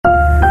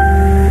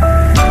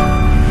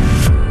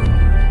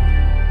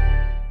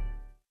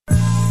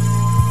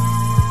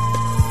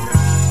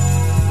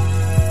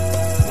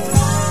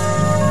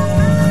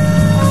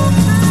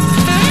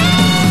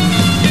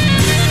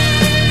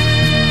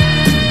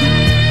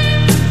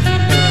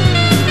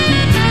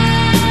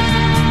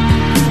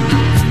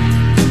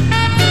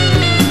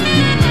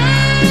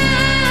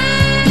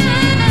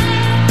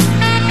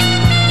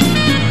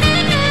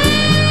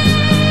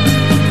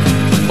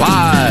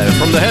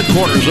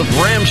headquarters of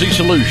Ramsey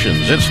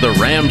Solutions. It's the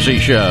Ramsey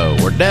Show,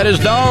 where debt is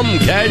dumb,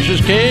 cash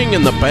is king,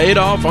 and the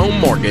paid-off home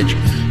mortgage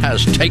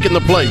has taken the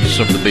place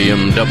of the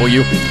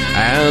BMW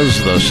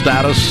as the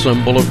status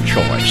symbol of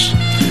choice.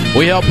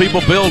 We help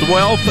people build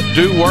wealth,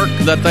 do work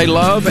that they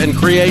love, and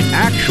create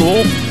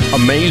actual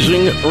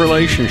amazing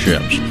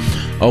relationships.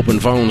 Open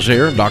phones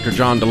here. Dr.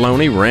 John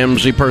Deloney,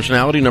 Ramsey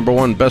personality,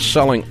 #1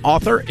 best-selling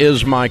author,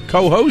 is my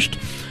co-host.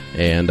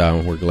 And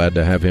we're glad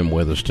to have him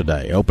with us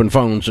today. Open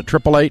phones at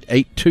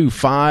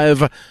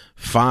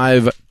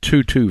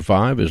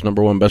 888-825-5225. His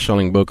 #1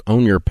 best-selling book,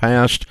 Own Your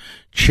Past,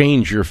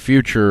 Change Your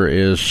Future,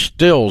 is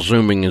still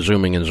zooming, as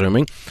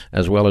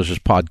well as his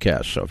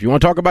podcast. So if you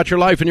want to talk about your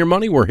life and your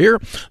money, we're here.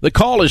 The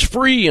call is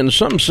free, and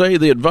some say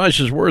the advice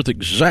is worth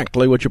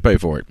exactly what you pay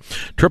for it.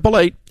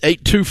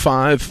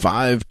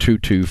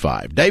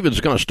 888-825-5225. David's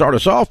going to start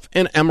us off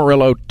in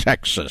Amarillo,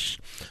 Texas.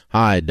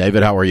 Hi,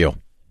 David. How are you?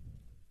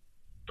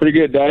 Pretty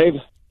good, Dave.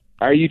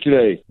 How are you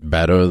today?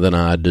 Better than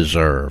I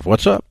deserve.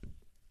 What's up?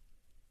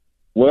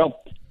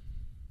 Well,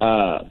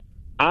 I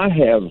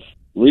have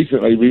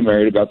recently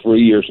remarried about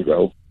 3 years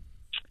ago,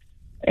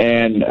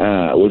 and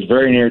was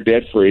very near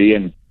debt-free.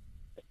 And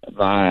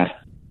my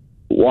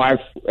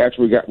wife, I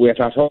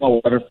told my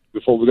wife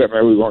before we got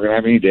married we weren't going to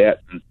have any debt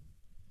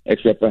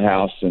except the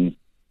house. And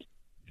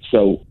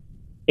so,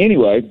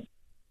 anyway,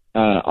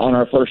 on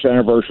our first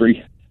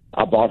anniversary,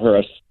 I bought her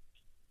a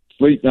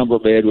Sleep Number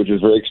bed, which is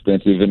very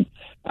expensive, and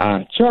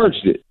I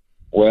charged it.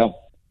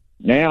 Well,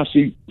 now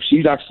she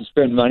likes to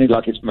spend money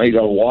like it's made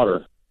out of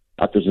water,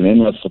 like there's an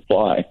endless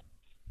supply.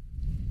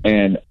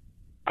 And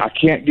I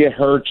can't get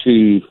her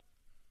to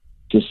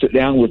sit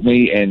down with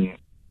me and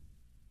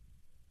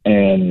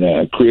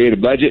create a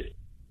budget.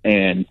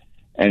 And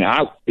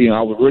I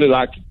would really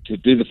like to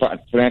do the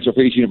Financial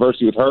Peace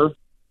University with her,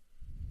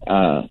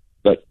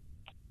 but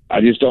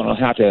I just don't know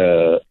how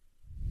to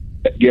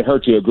get her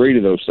to agree to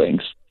those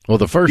things. Well,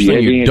 the first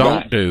thing you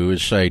don't do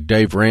is say,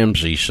 Dave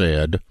Ramsey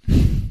said,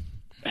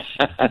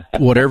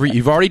 whatever.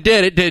 You've already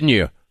did it, didn't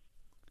you?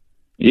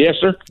 Yes,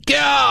 sir.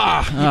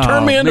 Yeah, you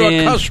turned me into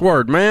a cuss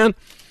word, man.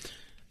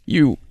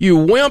 You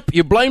wimp,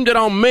 you blamed it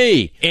on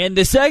me. And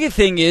the second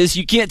thing is,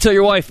 you can't tell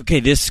your wife,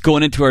 okay, this is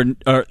going into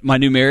my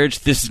new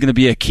marriage, this is going to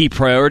be a key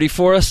priority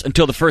for us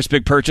until the first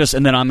big purchase,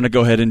 and then I'm going to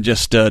go ahead and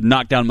just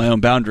knock down my own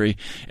boundary,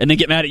 and then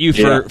get mad at you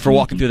for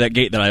walking through that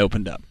gate that I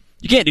opened up.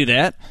 You can't do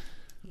that.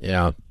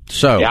 Yeah.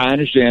 So, yeah, I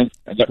understand.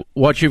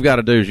 What you've got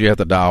to do is you have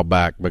to dial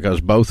back,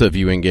 because both of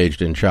you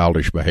engaged in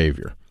childish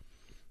behavior.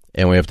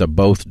 And we have to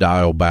both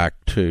dial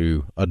back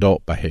to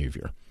adult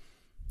behavior.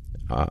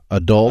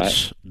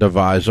 Adults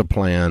devise a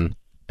plan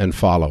and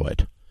follow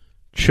it.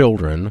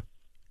 Children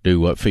do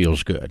what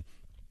feels good.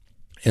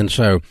 And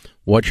so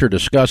what you're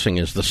discussing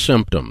is the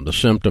symptom. The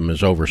symptom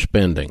is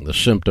overspending. The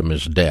symptom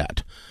is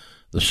debt.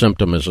 The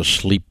symptom is a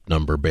Sleep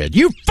Number bed.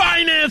 You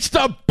financed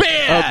a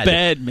bed! A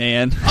bed,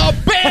 man. A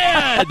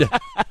bed!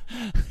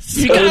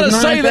 You got to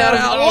say that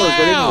out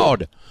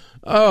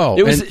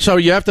loud. So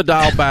you have to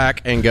dial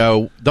back and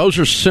go, those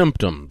are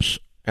symptoms.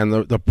 And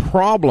the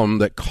problem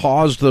that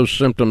caused those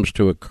symptoms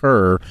to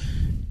occur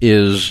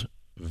is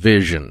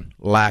vision,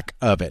 lack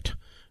of it.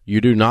 You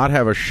do not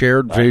have a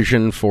shared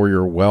vision for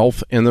your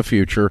wealth in the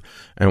future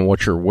and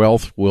what your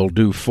wealth will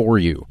do for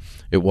you.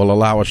 It will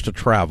allow us to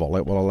travel.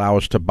 It will allow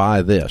us to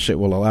buy this. It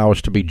will allow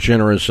us to be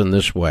generous in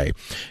this way.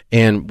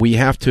 And we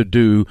have to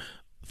do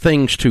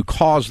things to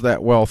cause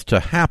that wealth to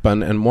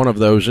happen, and one of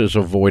those is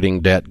avoiding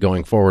debt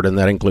going forward, and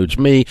that includes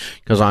me,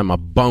 because I'm a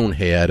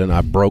bonehead and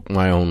I broke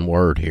my own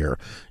word here.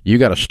 You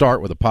got to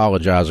start with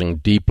apologizing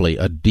deeply,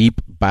 a deep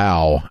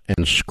bow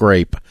and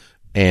scrape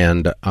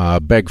and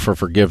beg for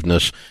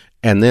forgiveness,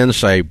 and then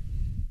say,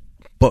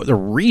 but the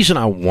reason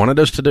I wanted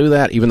us to do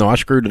that, even though I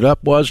screwed it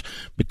up, was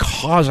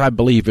because I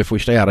believe if we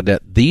stay out of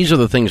debt, these are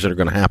the things that are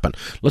going to happen.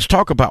 Let's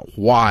talk about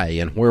why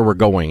and where we're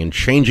going, and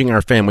changing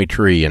our family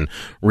tree, and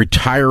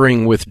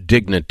retiring with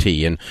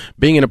dignity, and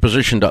being in a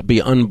position to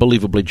be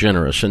unbelievably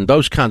generous, and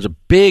those kinds of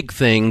big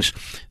things.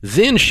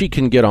 Then she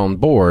can get on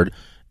board.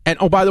 And,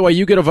 oh, by the way,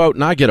 you get a vote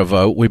and I get a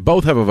vote. We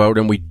both have a vote,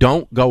 and we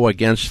don't go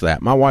against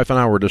that. My wife and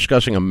I were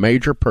discussing a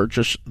major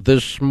purchase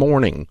this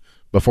morning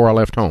before I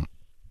left home.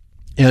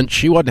 And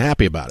she wasn't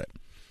happy about it,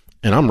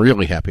 and I'm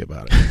really happy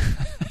about it.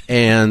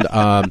 And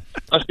but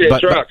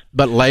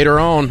later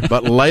on,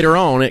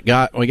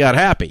 we got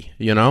happy,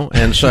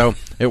 and so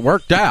it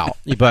worked out.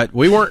 But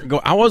we weren't.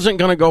 I wasn't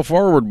going to go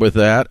forward with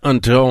that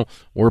until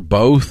we're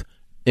both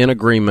in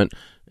agreement,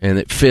 and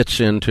it fits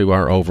into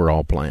our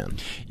overall plan.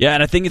 Yeah,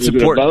 and I think it's Is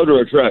important. it a boat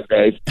or a truck,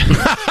 Dave?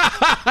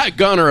 A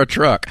gun or a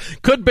truck?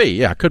 Could be.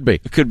 Yeah, could be.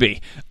 It could be.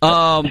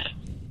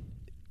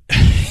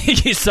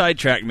 You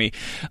sidetracked me.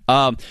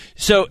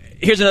 So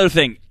here's another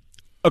thing.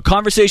 A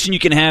conversation you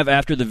can have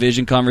after the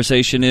vision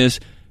conversation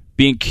is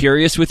being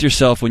curious with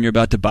yourself when you're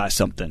about to buy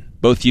something,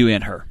 both you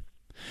and her.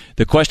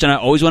 The question I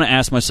always want to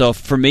ask myself,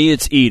 for me,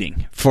 it's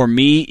eating. For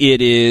me,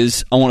 it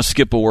is, I want to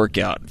skip a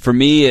workout. For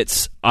me,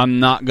 it's, I'm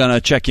not going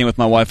to check in with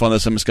my wife on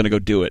this. I'm just going to go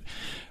do it.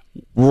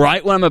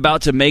 Right when I'm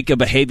about to make a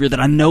behavior that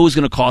I know is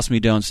going to cost me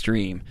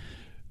downstream,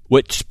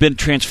 what's been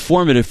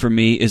transformative for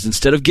me is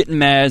instead of getting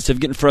mad, instead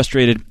of getting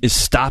frustrated, is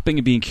stopping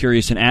and being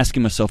curious and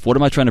asking myself, what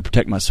am I trying to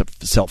protect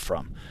myself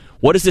from?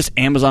 What is this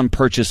Amazon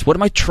purchase? What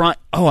am I trying?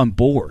 Oh, I'm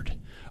bored.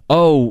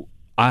 Oh,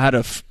 I had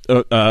a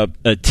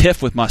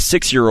tiff with my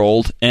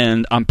 6-year-old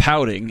and I'm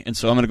pouting, and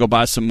so I'm going to go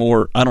buy some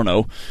more, I don't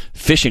know,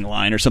 fishing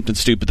line or something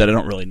stupid that I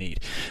don't really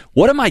need.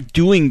 What am I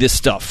doing this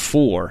stuff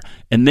for?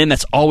 And then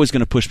that's always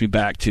going to push me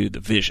back to the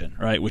vision,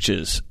 right? Which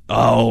is,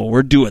 oh,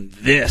 we're doing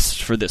this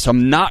for this.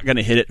 I'm not going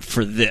to hit it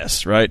for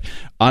this, right?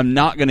 I'm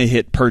not going to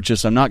hit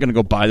purchase. I'm not going to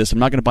go buy this. I'm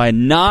not going to buy a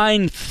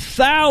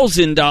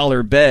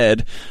 $9,000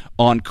 bed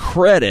on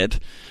credit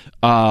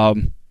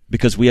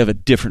because we have a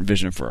different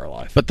vision for our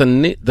life. But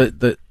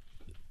the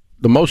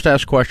most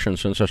asked question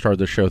since I started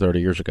this show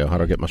 30 years ago, how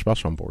do I get my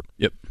spouse on board?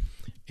 Yep.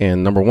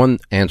 And number one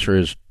answer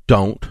is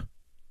don't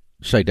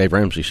say Dave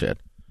Ramsey said.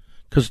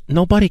 Because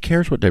nobody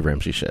cares what Dave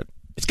Ramsey said.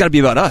 It's got to be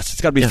about us.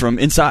 It's got to be from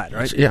inside,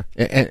 right? Yeah.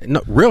 And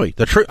no, really,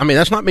 the truth. I mean,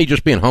 that's not me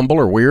just being humble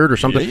or weird or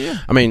something. Yeah.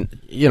 I mean,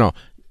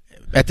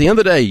 at the end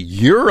of the day,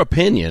 your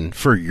opinion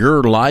for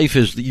your life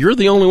is you're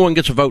the only one who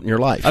gets a vote in your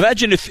life.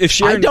 Imagine if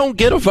Sharon... I don't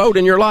get a vote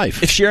in your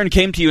life. If Sharon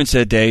came to you and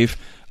said, Dave...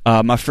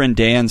 my friend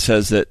Dan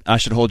says that I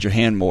should hold your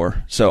hand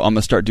more, so I'm going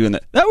to start doing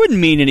that. That wouldn't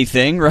mean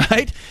anything,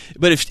 right?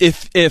 But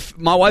if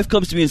my wife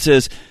comes to me and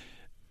says,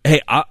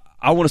 hey,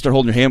 I want to start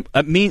holding your hand,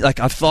 that means,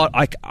 like, I've thought,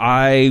 like,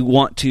 I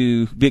want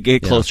to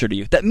get closer to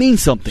you. That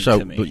means something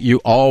to me. So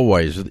you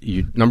always,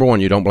 number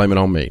one, you don't blame it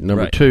on me.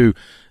 Number two,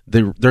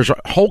 there's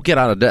a whole get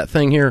out of debt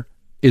thing here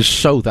is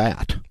so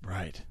that.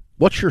 Right.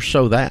 What's your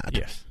so that?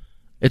 Yes.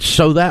 It's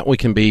so that we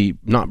can be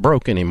not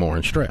broke anymore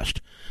and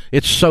stressed.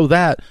 It's so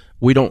that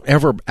we don't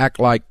ever act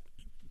like,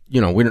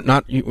 we're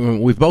not.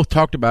 We've both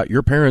talked about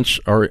your parents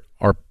are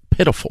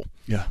pitiful.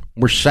 Yeah,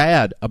 we're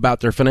sad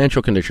about their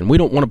financial condition. We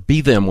don't want to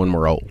be them when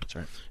we're old. That's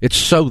right. It's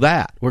so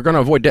that we're going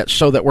to avoid debt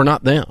so that we're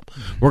not them.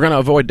 We're going to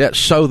avoid debt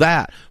so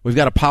that we've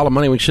got a pile of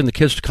money we can send the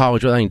kids to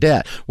college without any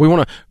debt. We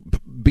want to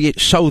be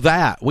so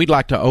that we'd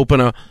like to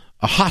open a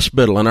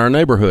hospital in our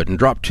neighborhood and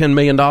drop $10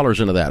 million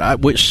into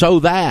that.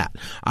 So that.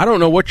 I don't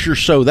know what your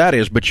so that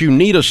is, but you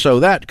need a so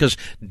that because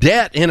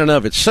debt in and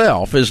of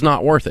itself is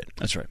not worth it.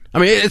 That's right. I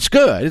mean, it's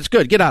good. It's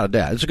good. Get out of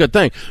debt. It's a good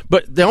thing.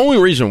 But the only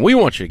reason we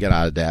want you to get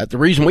out of debt, the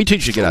reason we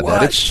teach you to get out of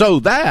debt, it's so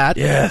that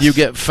you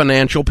get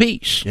financial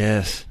peace.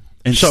 Yes.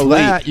 And so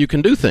that you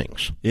can do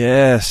things.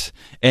 Yes.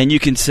 And you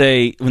can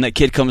say, when that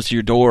kid comes to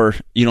your door,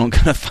 you don't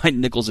gotta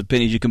find nickels and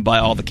pennies. You can buy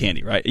all the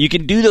candy, right? You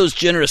can do those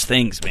generous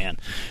things, man.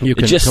 You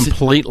can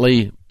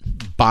completely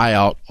buy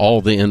out all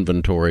the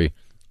inventory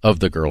of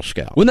the Girl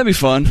Scout. Wouldn't that be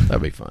fun?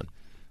 That'd be fun.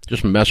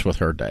 Just mess with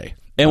her day.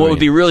 And what would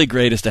be really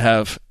great is to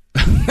have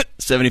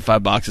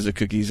 75 boxes of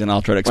cookies, and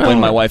I'll try to explain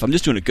to my wife, I'm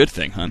just doing a good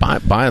thing, hon.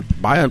 Buy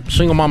a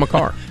single mama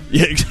car.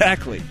 Yeah,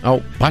 exactly.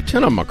 Oh, buy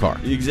 10 of them a car.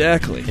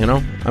 Exactly.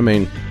 I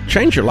mean,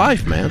 change your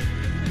life, man.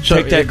 So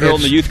take that girl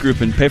in the youth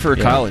group and pay for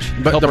her college.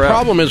 But the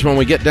problem is when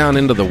we get down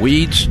into the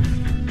weeds,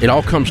 it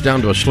all comes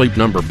down to a sleep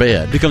number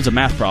bed. It becomes a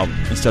math problem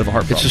instead of a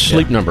heart problem. It's a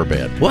sleep number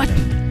bed. What?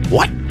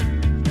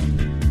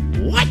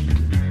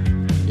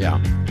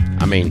 Yeah.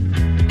 I mean,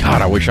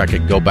 God, I wish I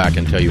could go back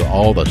and tell you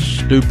all the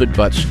stupid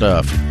butt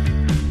stuff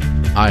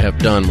I have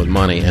done with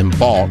money and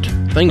bought,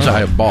 things I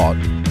have bought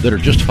that are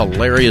just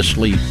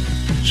hilariously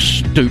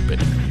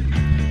stupid.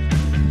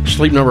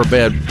 Sleep number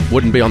bed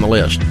wouldn't be on the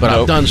list, but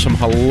I've done some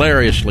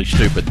hilariously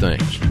stupid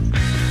things.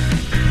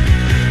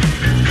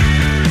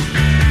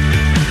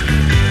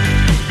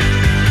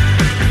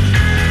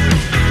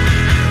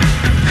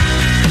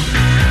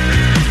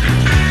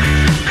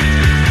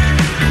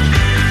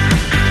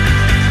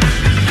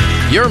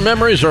 Your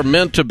memories are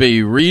meant to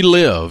be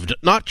relived,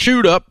 not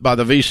chewed up by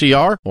the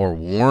VCR or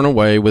worn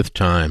away with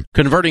time.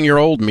 Converting your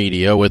old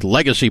media with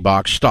Legacy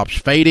Box stops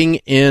fading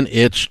in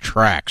its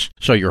tracks,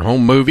 so your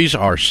home movies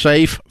are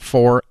safe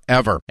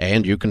forever,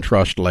 and you can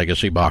trust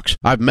Legacy Box.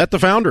 I've met the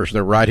founders.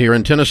 They're right here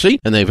in Tennessee,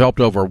 and they've helped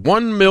over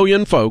 1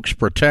 million folks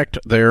protect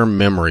their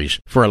memories.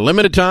 For a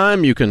limited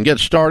time, you can get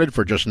started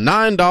for just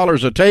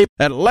 $9 a tape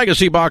at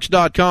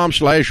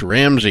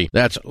legacybox.com/Ramsey.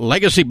 That's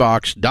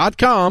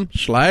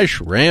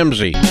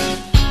legacybox.com/Ramsey.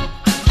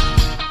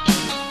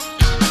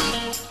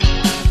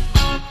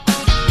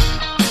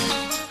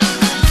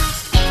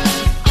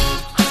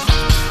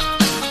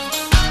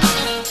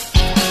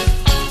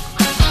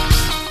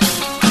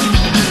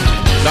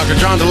 Dr.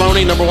 John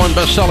Deloney, #1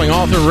 best-selling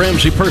author,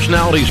 Ramsey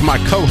Personalities, my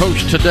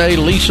co-host today.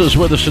 Lisa's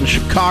with us in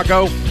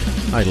Chicago.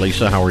 Hi,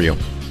 Lisa. How are you?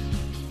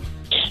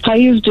 How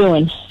you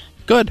doing?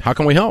 Good. How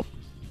can we help?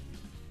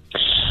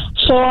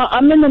 So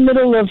I'm in the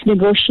middle of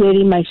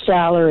negotiating my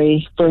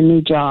salary for a new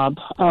job,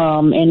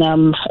 and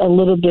I'm a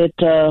little bit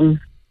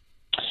don't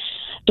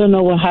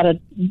know how to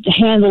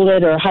handle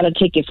it or how to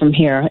take it from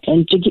here.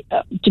 And to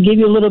give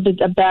you a little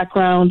bit of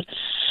background,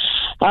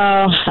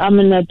 I'm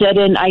in a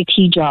dead-end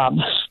IT job.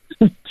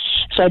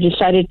 So I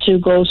decided to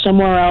go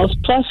somewhere else,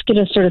 plus get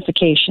a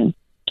certification.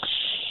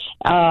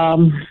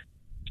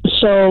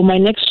 So my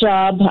next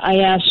job,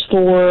 I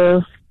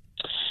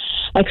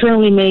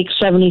currently make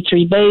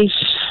 73 base.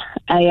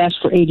 I asked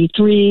for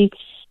 83.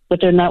 but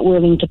they're not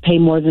willing to pay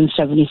more than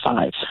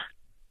 $75.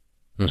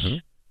 Mm-hmm.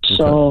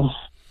 So,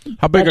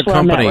 how big a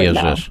company is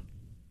this?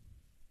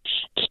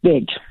 It's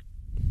big.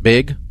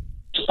 Big?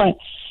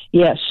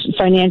 Yes,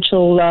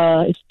 financial.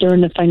 It's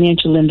during the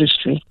financial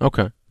industry.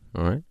 Okay,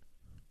 all right.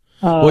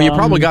 Well, you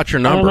probably got your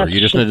number.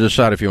 You just need to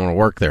decide if you want to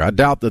work there. I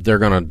doubt that they're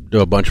going to do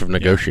a bunch of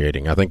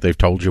negotiating. I think they've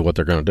told you what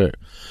they're going to do.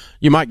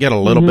 You might get a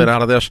little bit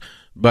out of this,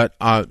 but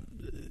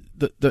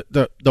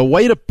the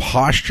way to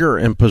posture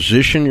and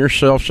position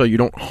yourself so you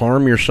don't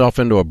harm yourself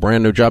into a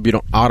brand new job, you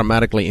don't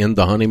automatically end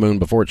the honeymoon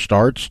before it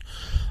starts,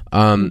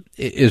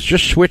 is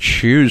just switch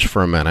shoes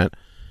for a minute.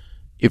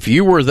 If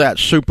you were that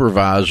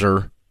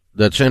supervisor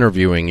that's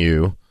interviewing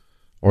you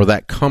or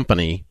that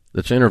company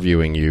that's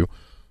interviewing you,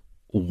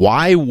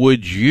 why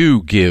would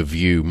you give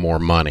you more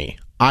money?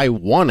 I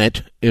want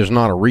it is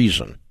not a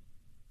reason.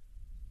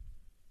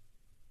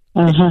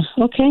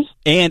 Okay.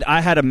 And I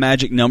had a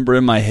magic number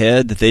in my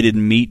head that they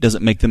didn't meet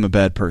doesn't make them a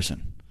bad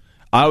person.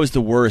 I was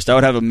the worst. I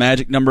would have a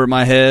magic number in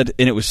my head,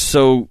 and it was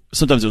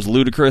sometimes it was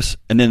ludicrous,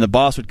 and then the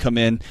boss would come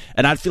in,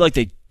 and I'd feel like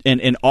they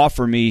and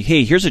offer me,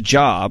 hey, here's a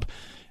job,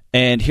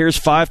 and here's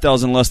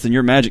 $5,000 less than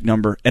your magic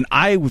number, and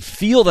I would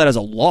feel that as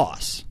a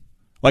loss.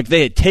 Like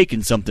they had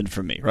taken something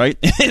from me, right?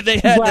 They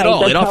had it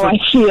all.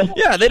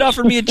 They'd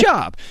offer me a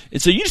job.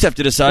 And so you just have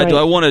to decide, do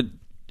I want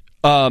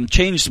to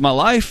change my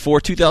life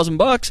for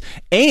 $2,000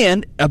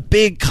 and a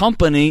big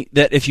company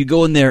that if you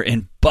go in there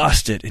and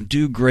bust it and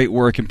do great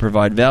work and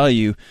provide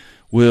value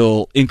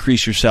will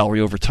increase your salary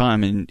over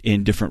time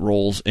in different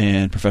roles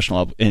and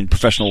professional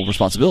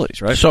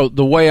responsibilities, right? So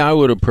the way I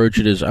would approach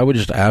it is I would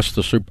just ask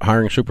the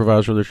hiring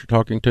supervisor that you're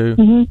talking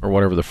to or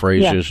whatever the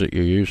phrase is that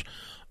you use,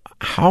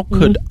 how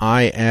could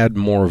I add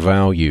more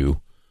value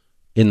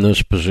in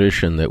this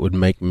position that would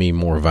make me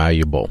more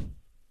valuable?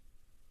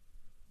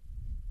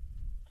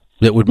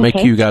 That would make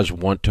you guys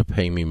want to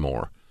pay me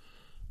more.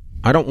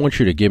 I don't want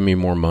you to give me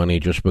more money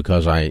just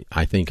because I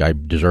think I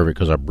deserve it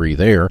because I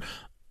breathe air.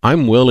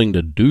 I'm willing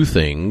to do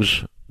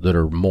things that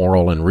are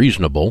moral and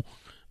reasonable,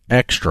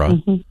 extra.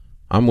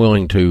 I'm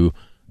willing to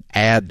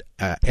add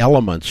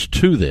elements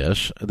to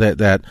this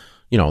that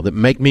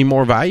make me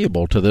more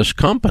valuable to this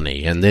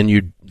company. And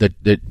then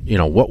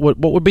what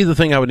would be the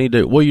thing I would need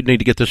to? Well, you'd need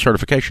to get this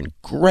certification.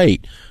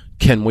 Great.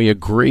 Can we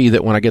agree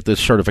that when I get this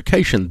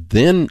certification,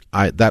 then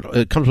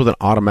it comes with an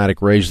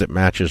automatic raise that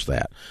matches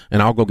that,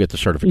 and I'll go get the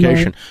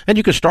certification. And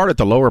you can start at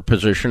the lower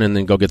position and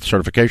then go get the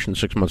certification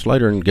 6 months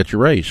later and get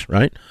your raise,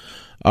 right?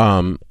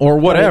 Or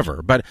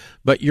whatever.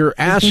 But you're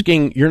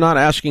asking, you're not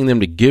asking them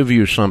to give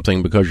you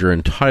something because you're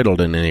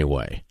entitled in any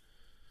way.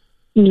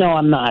 No,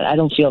 I'm not. I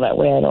don't feel that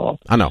way at all.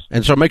 I know.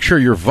 And so make sure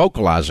you're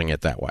vocalizing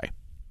it that way.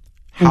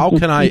 How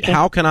can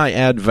I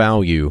add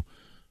value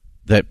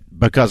that,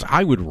 because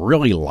I would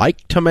really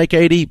like to make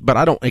 80, but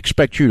I don't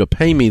expect you to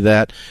pay me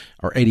that,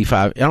 or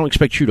 85. I don't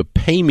expect you to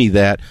pay me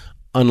that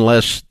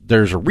unless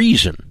there's a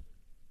reason.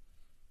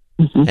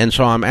 And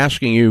so I'm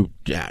asking you,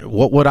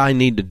 what would I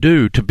need to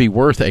do to be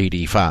worth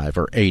 85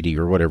 or 80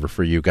 or whatever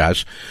for you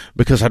guys?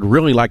 Because I'd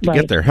really like to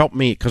get there. Help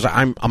me, because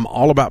I'm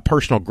all about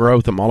personal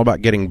growth. I'm all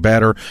about getting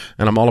better,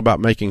 and I'm all about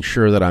making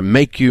sure that I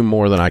make you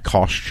more than I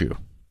cost you.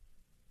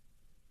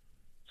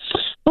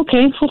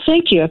 Okay. Well,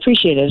 thank you. I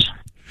appreciate it.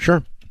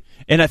 Sure.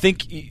 And I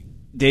think,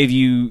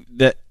 Dave,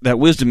 that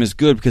wisdom is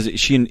good because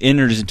she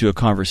enters into a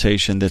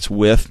conversation that's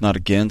with, not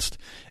against,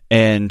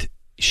 and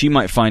she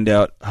might find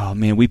out, oh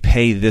man, we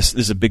pay this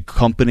is a big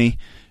company,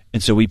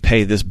 and so we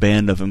pay this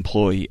band of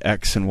employee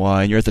X and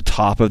Y, and you're at the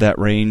top of that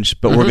range,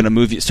 but we're going to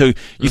move you. So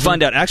you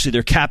find out actually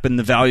they're capping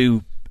the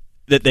value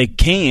that they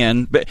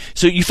can, but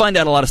so you find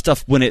out a lot of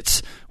stuff when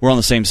we're on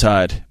the same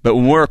side. But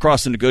when we're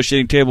across the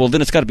negotiating table,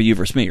 then it's got to be you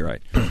versus me,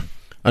 right?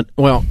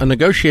 Well, a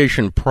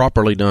negotiation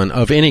properly done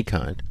of any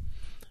kind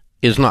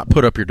is not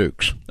put up your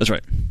dukes. That's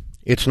right.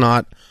 It's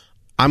not,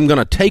 I'm going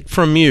to take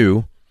from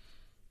you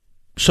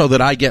so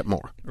that I get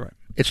more. Right.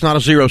 It's not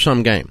a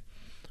zero-sum game.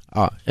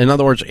 In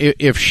other words,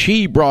 if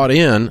she brought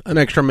in an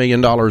extra $1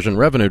 million in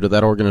revenue to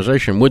that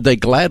organization, would they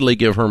gladly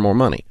give her more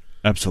money?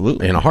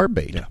 Absolutely. In a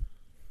heartbeat.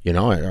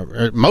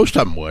 Yeah. Most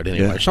of them would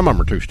anyway. Yeah. Some of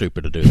them are too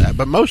stupid to do that.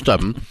 But most of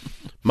them,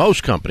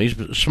 most companies,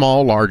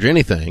 small, large,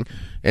 anything.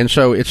 And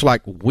so it's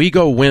like we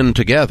go win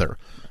together.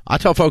 I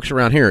tell folks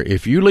around here,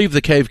 if you leave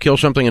the cave, kill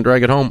something, and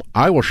drag it home,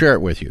 I will share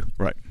it with you.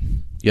 Right.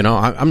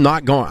 I'm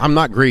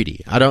not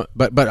greedy.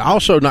 But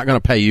also not going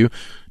to pay you.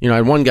 I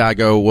had one guy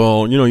go,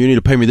 well, you need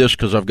to pay me this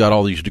because I've got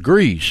all these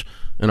degrees.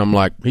 And I'm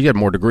like, he had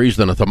more degrees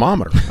than a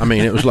thermometer. I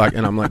mean, it was like,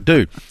 and I'm like,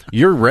 dude,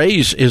 your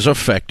raise is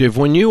effective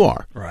when you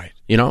are. Right.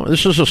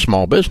 This is a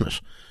small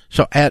business.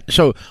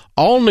 So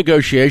all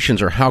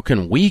negotiations are how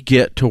can we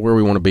get to where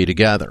we want to be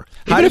together?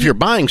 Even if you're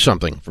buying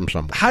something from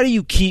someone. How do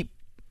you keep?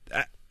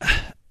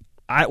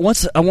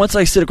 Once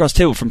I sit across the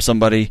table from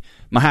somebody,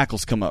 my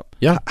hackles come up.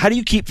 Yeah. How do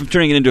you keep from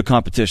turning it into a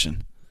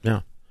competition?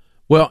 Yeah.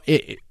 Well,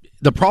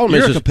 the problem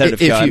You're is a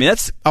competitive guy.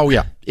 That's. Oh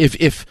yeah.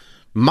 If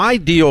my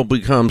deal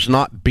becomes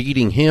not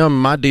beating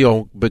him, my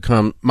deal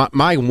becomes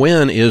my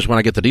win is when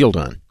I get the deal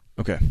done.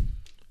 Okay.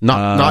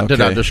 Not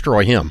did I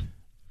destroy him.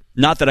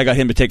 Not that I got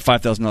him to take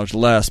 $5,000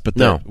 less, but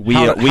we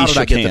how did shook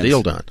I get hands. the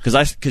deal done? Because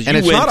and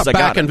it's not a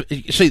back and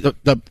see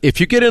if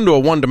you get into a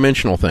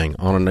one-dimensional thing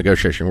on a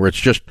negotiation where it's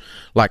just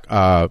like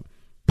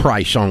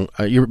price on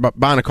you're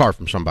buying a car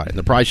from somebody and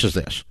the price is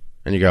this,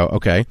 and you go,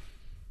 okay,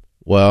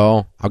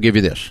 well, I'll give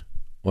you this.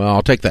 Well,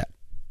 I'll take that.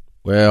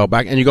 Well,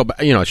 back and you go,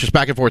 it's just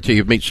back and forth till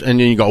you meet, and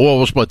then you go, well,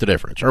 we'll split the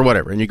difference or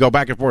whatever, and you go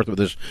back and forth with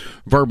this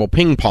verbal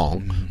ping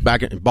pong.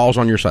 Balls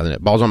on your side of the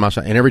net, balls on my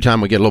side, and every time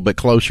we get a little bit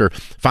closer,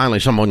 finally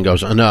someone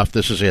goes, enough.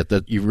 This is it.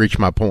 That you've reached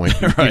my point.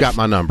 Right. You got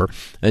my number,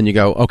 and you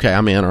go, okay,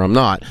 I'm in or I'm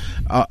not,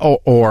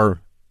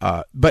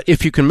 but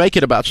if you can make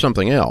it about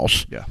something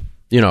else,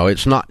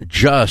 it's not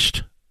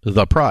just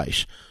the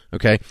price.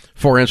 Okay,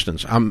 for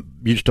instance, I'm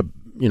used to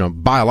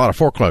buy a lot of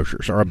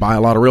foreclosures or I buy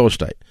a lot of real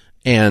estate.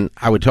 And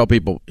I would tell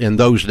people in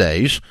those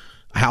days,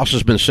 a house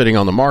has been sitting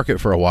on the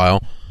market for a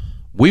while.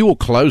 We will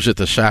close it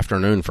this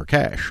afternoon for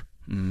cash.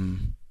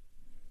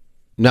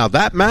 Now,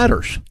 that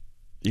matters.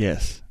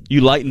 Yes.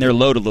 You lighten their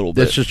load a little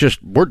bit. This is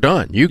just, we're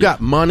done. You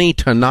got money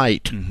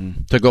tonight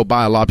to go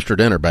buy a lobster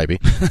dinner, baby.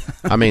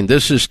 I mean,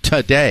 this is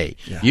today.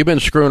 Yeah. You've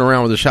been screwing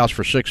around with this house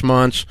for 6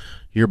 months.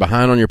 You're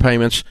behind on your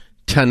payments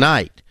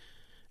tonight.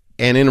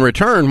 And in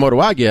return, what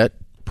do I get?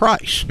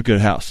 Price. A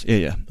good house.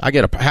 Yeah. I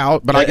get a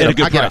house, but I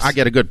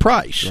get a good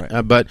price.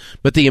 Right. But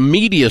the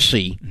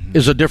immediacy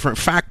is a different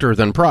factor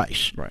than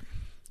price. Right.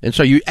 And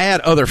so you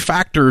add other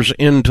factors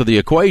into the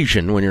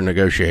equation when you're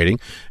negotiating.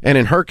 And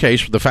in her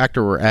case, the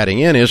factor we're adding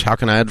in is how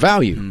can I add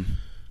value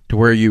to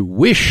where you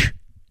wish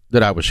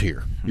that I was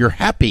here. You're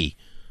happy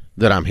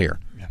that I'm here.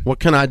 Yeah. What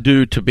can I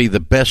do to be the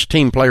best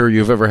team player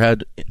you've ever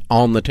had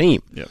on the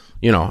team? Yep.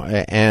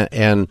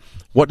 And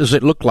what does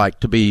it look like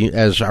to be,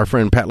 as our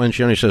friend Pat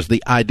Lencioni says,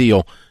 the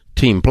ideal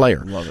team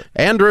player? Love it.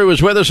 Andrew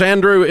is with us.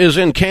 Andrew is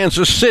in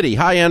Kansas City.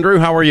 Hi, Andrew.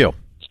 How are you?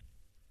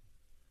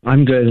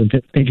 I'm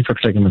good. Thank you for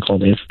taking the call,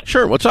 Dave.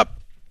 Sure. What's up?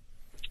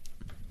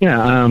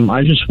 Yeah, I'm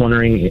just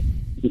wondering,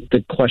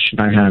 the question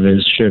I have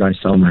is, should I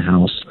sell my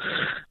house?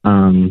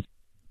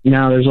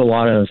 Now, there's a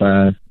lot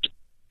of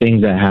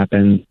things that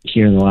happened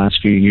here in the last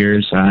few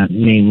years,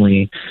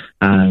 namely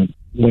when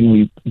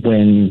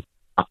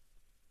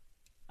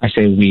I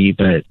say we,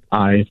 but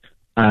I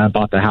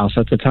bought the house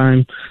at the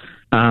time.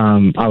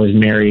 I was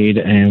married,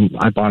 and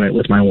I bought it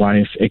with my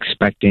wife,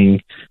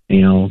 expecting,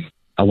 a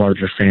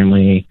larger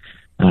family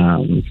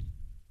and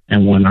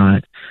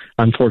whatnot.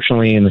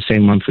 Unfortunately, in the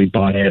same month we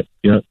bought it,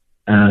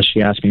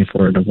 she asked me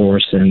for a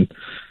divorce, and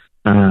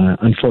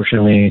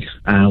unfortunately,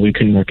 we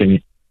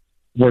couldn't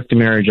work the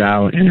marriage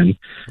out, and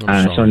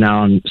so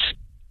now I'm.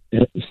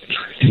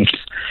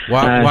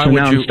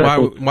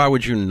 Why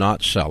would you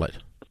not sell it?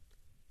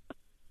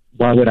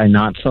 Why would I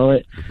not sell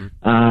it?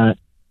 I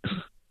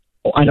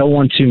don't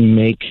want to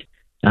make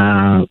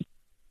I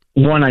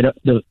don't want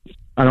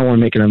to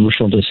make an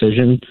emotional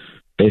decision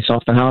based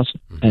off the house,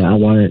 and I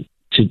want it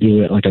to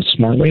do it like a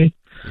smart way.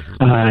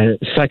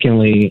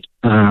 Secondly,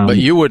 but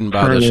you wouldn't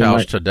buy this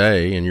house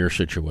today in your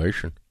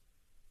situation.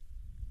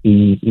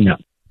 No.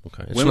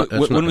 Okay.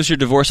 When was your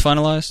divorce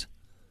finalized?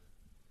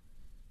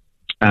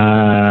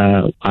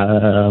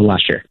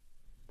 Last year.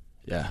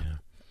 Yeah.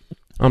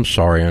 I'm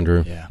sorry,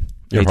 Andrew. Yeah.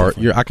 Your heart.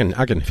 I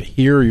can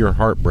hear your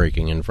heart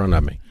breaking in front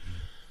of me.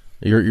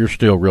 You're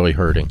still really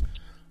hurting,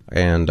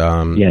 and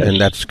yes. And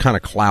that's kind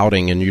of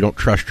clouding, and you don't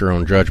trust your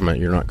own judgment.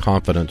 You're not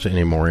confident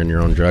anymore in your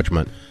own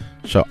judgment.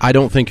 So I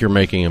don't think you're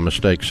making a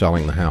mistake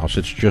selling the house.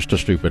 It's just a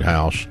stupid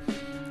house,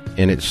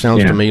 and it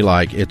sounds to me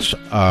like it's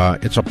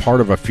a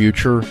part of a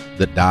future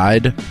that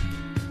died,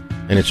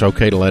 and it's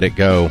okay to let it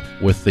go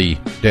with the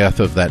death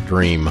of that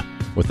dream,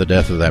 with the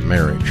death of that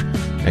marriage,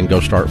 and go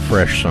start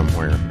fresh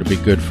somewhere. It'd be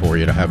good for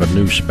you to have a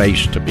new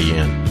space to be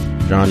in.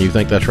 John, you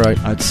think that's right?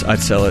 I'd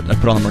sell it. I'd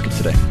put it on the market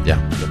today. Yeah,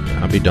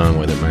 I'd be done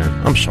with it, man.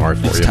 I'm sorry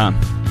for you. It's time.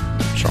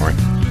 Sorry.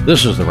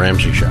 This is The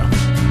Ramsey Show.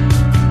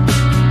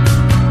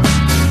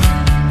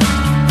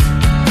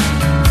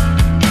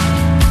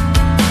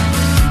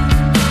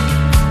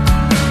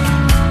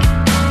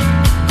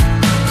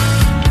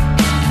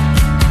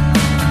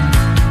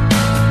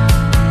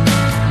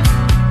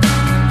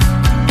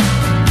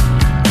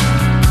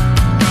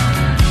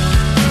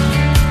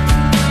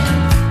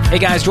 Hey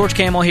guys, George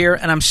Camel here,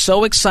 and I'm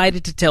so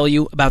excited to tell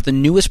you about the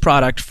newest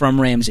product from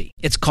Ramsey.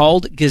 It's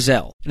called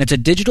Gazelle, and it's a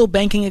digital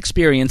banking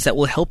experience that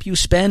will help you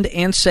spend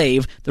and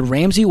save the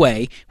Ramsey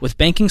way with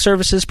banking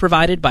services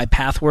provided by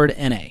Pathward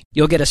NA.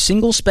 You'll get a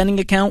single spending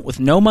account with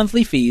no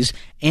monthly fees,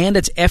 and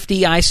it's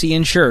FDIC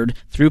insured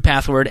through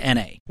Pathward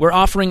NA. We're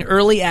offering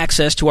early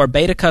access to our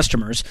beta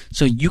customers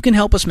so you can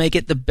help us make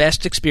it the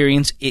best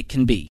experience it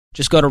can be.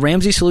 Just go to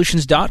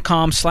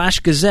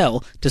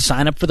RamseySolutions.com/Gazelle to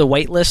sign up for the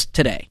waitlist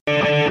today.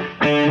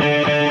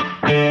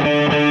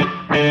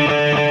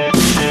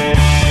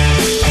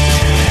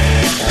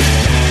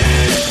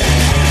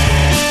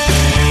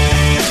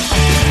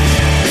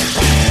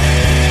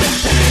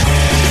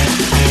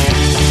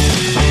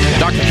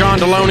 Dr. John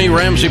Deloney,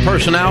 Ramsey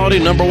personality,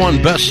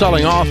 #1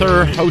 best-selling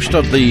author, host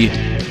of the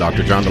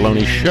Dr. John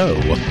Deloney Show,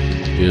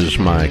 is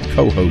my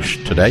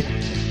co-host today.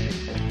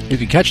 You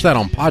can catch that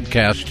on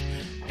podcast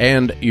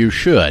and you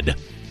should.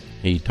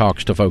 He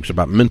talks to folks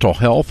about mental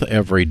health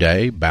every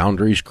day,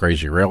 boundaries,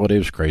 crazy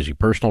relatives, crazy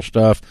personal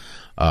stuff,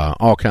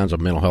 all kinds of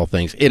mental health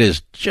things. It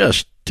is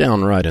just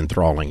downright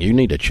enthralling. You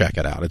need to check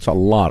it out. It's a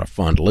lot of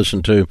fun to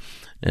listen to,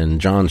 and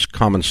John's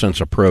common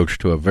sense approach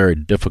to a very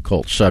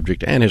difficult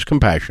subject and his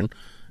compassion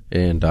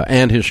and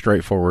his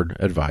straightforward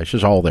advice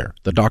is all there.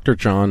 The Dr.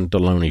 John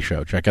Deloney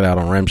Show. Check it out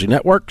on Ramsey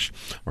Networks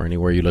or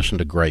anywhere you listen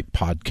to great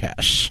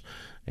podcasts.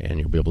 And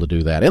you'll be able to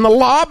do that. In the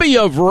lobby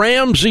of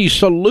Ramsey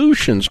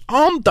Solutions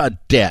on the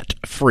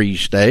debt-free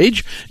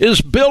stage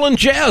is Bill and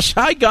Jess.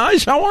 Hi,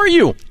 guys. How are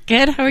you?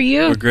 Good. How are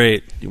you? We're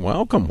great. You're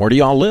welcome. Where do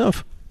y'all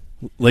live?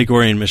 Lake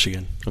Orion,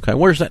 Michigan. Okay.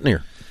 Where's that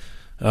near?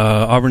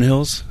 Auburn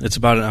Hills. It's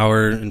about an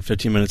hour and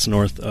 15 minutes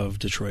north of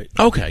Detroit.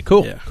 Okay,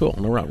 cool. Yeah. Cool.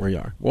 I know right where you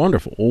are.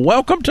 Wonderful. Well,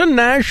 welcome to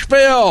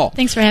Nashville.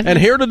 Thanks for having me. And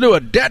here to do a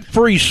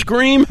debt-free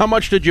scream, how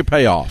much did you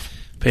pay off?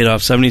 Paid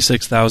off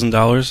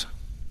 $76,000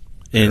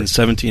 in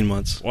 17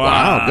 months.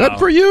 Wow. Good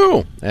for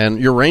you. And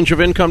your range of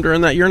income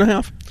during that year and a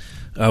half?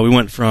 We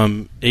went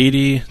from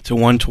 80 to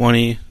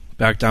 120,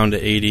 back down to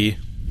 80,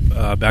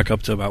 back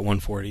up to about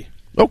 140.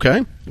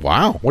 Okay.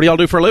 Wow. What do y'all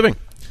do for a living?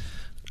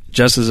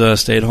 Jess is a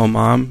stay-at-home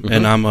mom,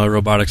 and I'm a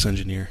robotics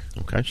engineer.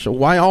 Okay. So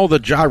why all the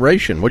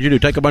gyration? What'd you do,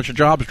 take a bunch of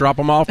jobs, drop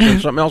them off, and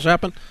something else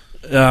happen?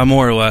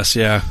 More or less,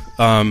 yeah.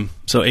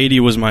 So 80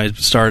 was my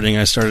starting.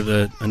 I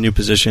started a new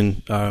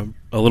position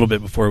a little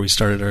bit before we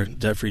started our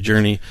debt-free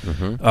journey,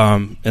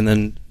 and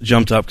then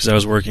jumped up because I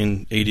was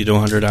working 80 to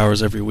 100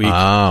 hours every week.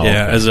 Oh,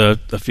 yeah, okay. as a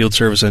field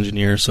service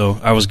engineer. So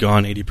I was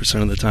gone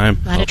 80% of the time.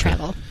 A lot of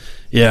travel.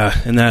 Yeah,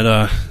 and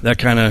that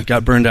kind of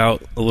got burned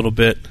out a little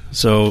bit.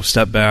 So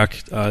stepped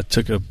back,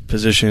 took a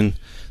position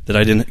that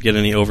I didn't get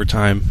any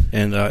overtime,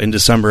 and in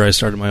December I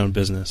started my own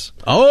business.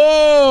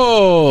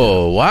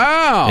 Oh,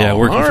 wow. Yeah,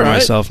 working All for right.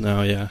 myself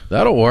now, yeah.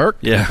 That'll work.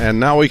 Yeah. And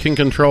now we can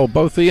control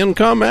both the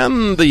income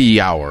and the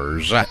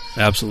hours.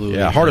 Absolutely.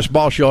 Yeah, hardest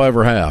boss you'll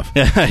ever have.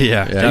 Yeah,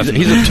 Yeah,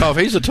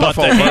 he's a tough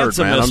old bird, man. I'm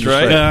handsomest, just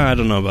right? saying. Yeah, I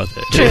don't know about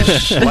that.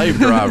 Just slave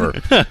driver.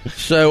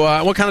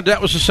 So what kind of debt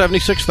was the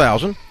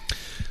 $76,000?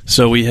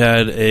 So we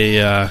had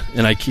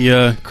an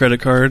IKEA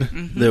credit card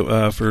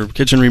that, for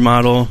kitchen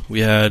remodel. We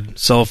had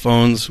cell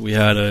phones. We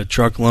had a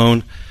truck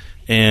loan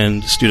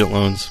and student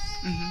loans.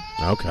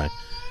 Okay.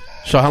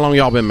 So how long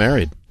y'all been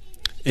married?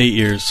 8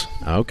 years.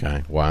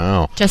 Okay.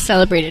 Wow. Just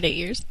celebrated 8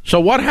 years. So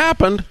what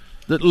happened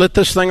that lit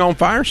this thing on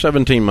fire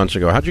 17 months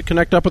ago? How'd you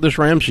connect up with this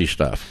Ramsey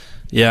stuff?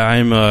 Yeah,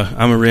 I'm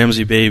a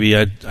Ramsey baby.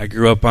 I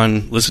grew up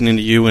on listening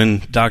to you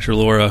and Dr.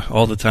 Laura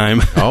all the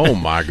time. Oh,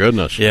 my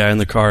goodness. Yeah, in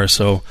the car.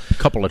 So A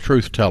couple of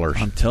truth tellers.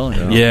 I'm telling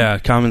you. yeah,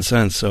 common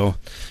sense. So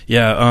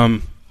yeah,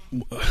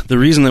 the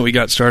reason that we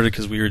got started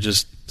because we were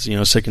just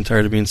sick and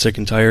tired of being sick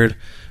and tired.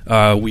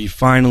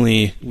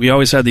 We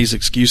always had these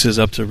excuses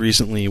up to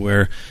recently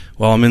where,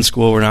 well, I'm in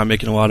school, we're not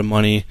making a lot of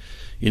money.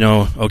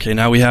 Okay,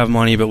 now we have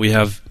money, but we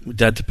have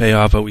debt to pay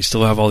off, but we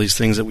still have all these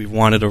things that we've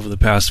wanted over the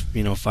past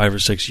 5 or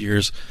 6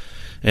 years.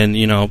 And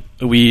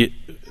we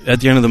at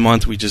the end of the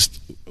month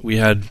we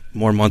had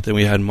more month than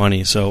we had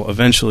money. So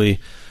eventually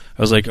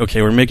I was like,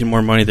 okay, we're making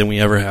more money than we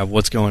ever have.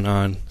 What's going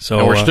on? So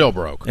And we're still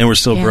broke. And we're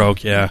still Yeah.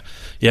 broke.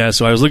 Yeah.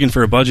 So I was looking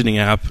for a budgeting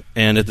app,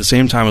 and at the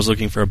same time I was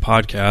looking for a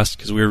podcast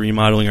because we were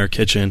remodeling our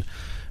kitchen.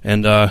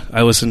 And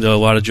I listened to a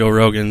lot of Joe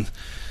Rogan,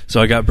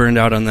 so I got burned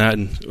out on that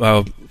and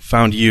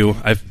found you.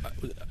 I've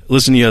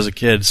listened to you as a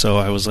kid, so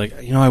I was like,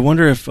 I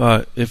wonder if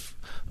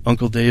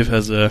Uncle Dave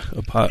has a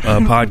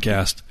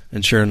podcast.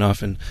 And sure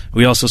enough, and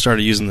we also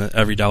started using the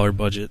Every Dollar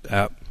Budget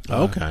app.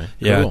 Okay.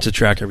 Yeah, Cool. to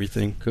track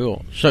everything.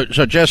 Cool. So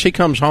Jesse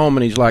comes home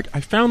and he's like, I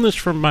found this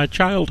from my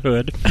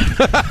childhood.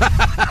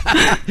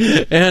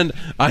 And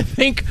I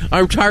think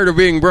I'm tired of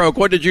being broke.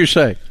 What did you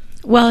say?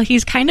 Well,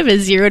 he's kind of a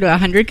 0 to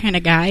 100 kind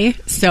of guy,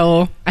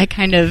 so I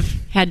kind of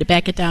had to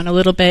back it down a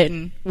little bit,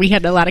 and we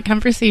had a lot of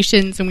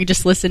conversations, and we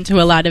just listened to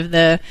a lot of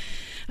the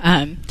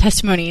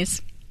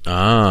testimonies. You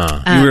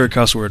were a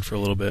cuss word for a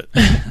little bit.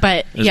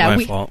 But It's yeah,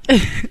 my fault.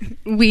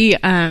 we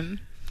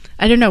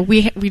I don't know.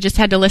 We just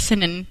had to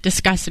listen and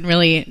discuss and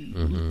really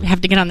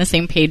have to get on the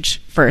same page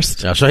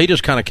first. Yeah, so he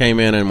just kind of came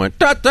in and went,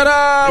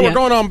 da-da-da, we're Yeah.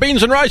 going on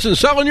beans and rice and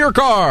selling your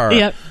car.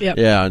 Yep.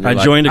 Yeah. And I you're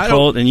like, joined a "I don't-"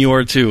 cult, and you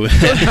are too.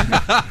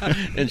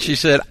 And she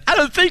said, I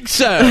don't think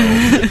so.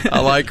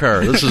 I like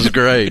her. This is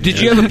great. Did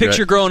you have a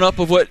picture growing up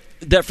of what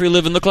debt-free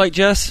living looked like,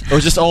 Jess? Or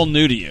was this all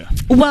new to you?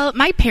 Well,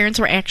 my parents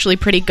were actually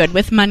pretty good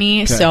with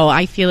money, so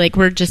I feel like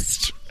we're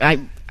just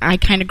I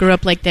kind of grew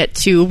up like that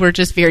too. We're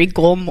just very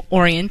goal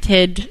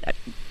oriented.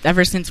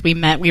 Ever since we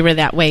met, we were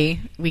that way.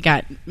 We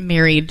got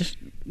married.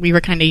 We were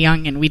kind of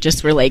young, and we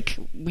just were like,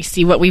 we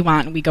see what we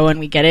want, and we go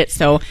and we get it.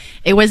 So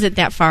it wasn't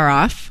that far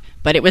off,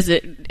 but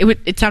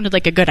it sounded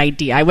like a good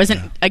idea. I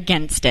wasn't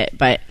against it,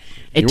 but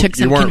it took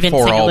some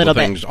convincing a little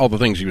bit. All the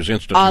things he was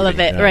instituting. All of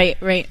it, yeah.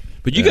 right.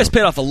 But you guys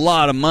paid off a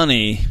lot of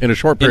money In a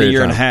short period in a of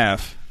year and a time.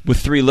 half with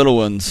 3 little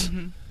ones.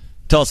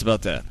 Tell us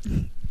about that.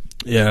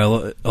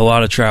 Yeah, a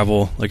lot of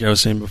travel, like I was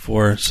saying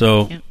before.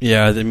 So, Yep.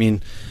 yeah, I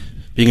mean,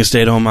 being a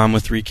stay-at-home mom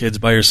with 3 kids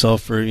by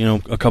yourself for,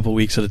 a couple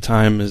weeks at a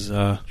time is...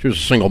 She was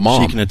a single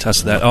mom. She can attest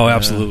to that. Oh,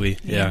 absolutely,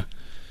 yeah.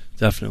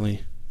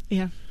 definitely.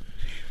 Yeah.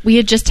 We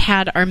had just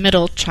had our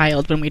middle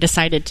child when we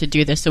decided to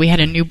do this, so we had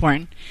a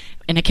newborn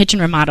in a kitchen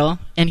remodel,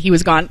 and he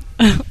was gone.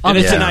 And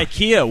it's an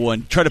IKEA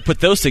one. Try to put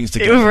those things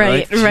together.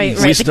 Right.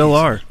 We still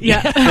are.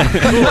 Yeah. Of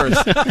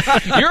course.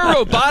 You're a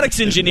robotics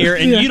engineer,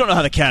 and you don't know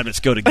how the cabinets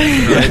go together.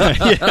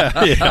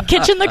 Right? Yeah.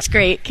 Kitchen looks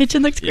great.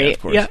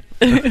 Of course. Yeah.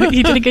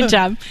 He did a good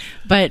job.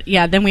 But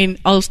yeah, then we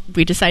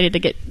decided to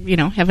get,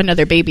 have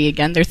another baby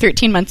again. They're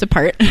 13 months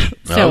apart.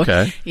 So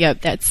okay. Yeah,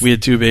 we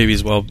had 2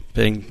 babies while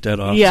paying debt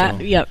off. Yeah,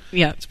 so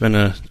yeah. It's been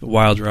a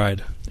wild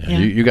ride. Yeah.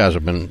 You guys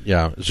have been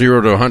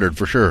 0 to 100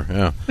 for sure.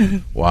 Yeah.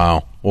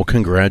 Wow. Well,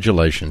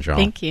 congratulations, John.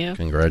 Thank you.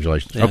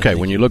 Congratulations. Yeah, okay,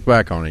 when you look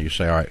back on it, you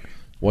say, all right,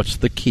 what's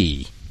the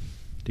key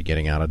to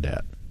getting out of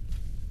debt?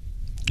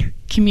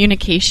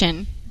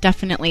 Communication,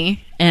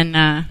 definitely,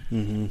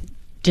 and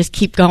just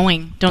keep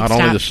going. Don't stop.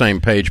 Not only the same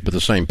page, but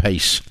the same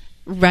pace.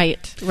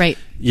 Right.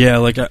 Yeah,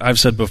 like I've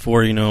said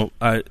before,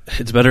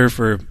 it's better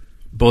for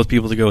both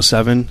people to go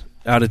 7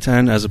 out of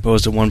 10 as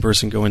opposed to one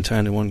person going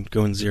 10 and one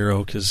going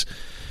 0, because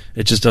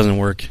it just doesn't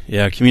work.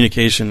 Yeah,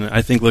 communication,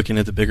 I think looking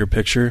at the bigger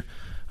picture,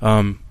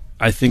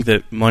 I think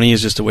that money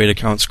is just a way to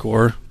count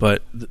score,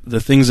 but the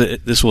things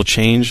that this will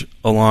change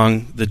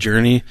along the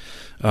journey,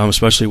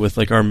 especially with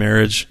like our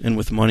marriage and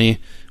with money,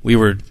 we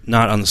were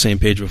not on the same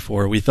page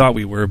before. We thought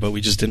we were, but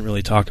we just didn't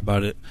really talk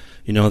about it.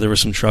 There were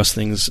some trust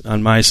things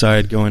on my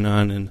side going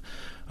on, and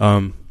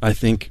I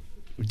think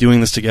doing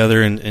this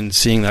together and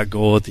seeing that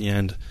goal at the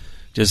end,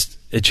 just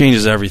it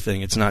changes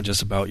everything. It's not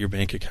just about your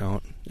bank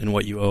account and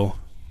what you owe.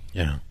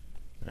 Yeah.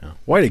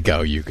 Way to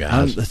go, you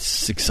guys.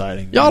 That's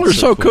exciting. Y'all are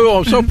so cool.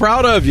 I'm so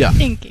proud of you.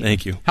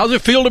 Thank you. How's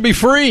it feel to be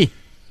free?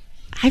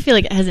 I feel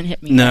like it hasn't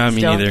hit me. No, yet me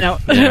still. neither. No.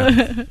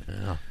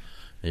 Yeah.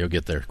 You'll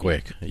get there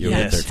quick.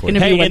 Yes, it's Hey, gonna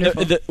be and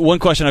wonderful. the one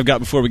question I've got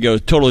before we go,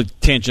 totally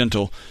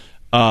tangential.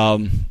 I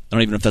don't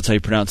even know if that's how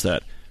you pronounce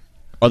that.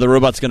 Are the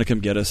robots going to come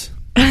get us?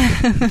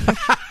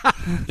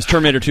 Is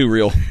Terminator 2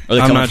 real? Are they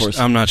coming for us?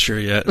 I'm not sure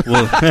yet.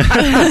 Well,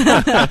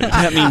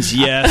 that means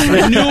yes.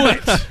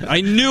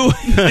 I knew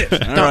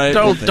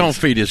it. Don't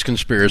feed his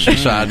conspiracy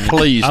side,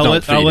 please. I'll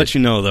don't feed let it.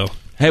 you know though.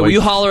 Hey, will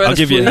you holler at I'll us?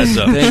 give you a please? heads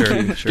up.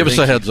 Sure. Give us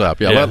a heads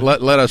up. Yeah.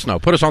 Let us know.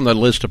 Put us on the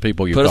list of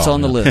people you Put call. us on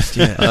the list.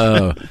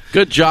 Yeah.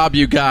 Good job,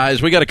 you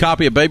guys. We got a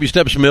copy of Baby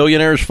Steps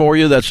Millionaires for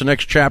you. That's the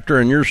next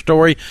chapter in your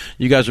story.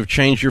 You guys have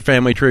changed your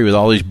family tree with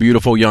all these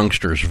beautiful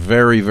youngsters.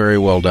 Very, very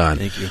well done.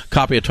 Thank you.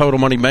 Copy of Total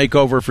Money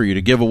Makeover for you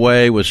to give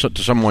away to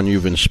someone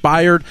you've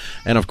inspired.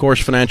 And, of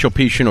course, Financial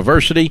Peace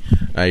University,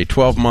 a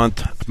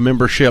 12-month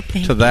membership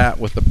to that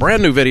with the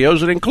brand new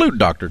videos that include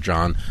Dr.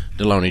 John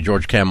Deloney,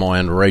 George Camel,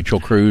 and Rachel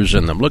Cruz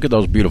in them. Look at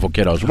those beautiful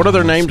kiddos. What are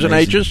their names and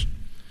ages?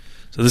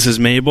 So this is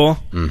Mabel.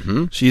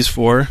 Mm-hmm. She's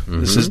 4. Mm-hmm.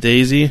 This is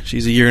Daisy.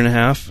 She's 1.5 years.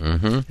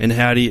 Mm-hmm. And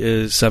Hattie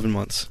is 7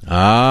 months.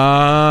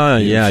 Ah,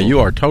 beautiful. Yeah,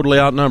 you are totally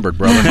outnumbered,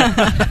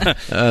 brother.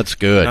 That's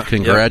good.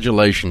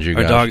 Congratulations, you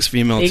guys. Our dog's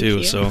female, Thank too.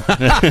 you. So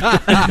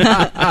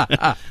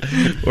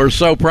we're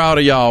so proud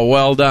of y'all.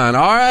 Well done.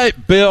 All right,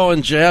 Bill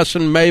and Jess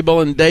and Mabel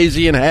and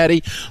Daisy and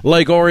Hattie,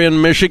 Lake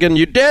Orion, Michigan.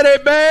 You did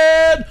it,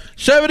 man!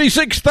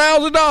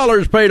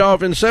 $76,000 paid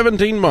off in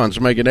 17 months,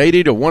 making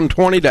 80 to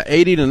 120 to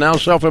 80 to now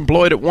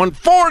self-employed at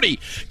 140.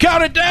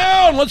 Count it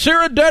down. Let's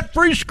hear a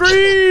debt-free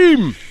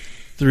scream.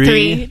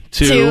 3,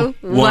 2,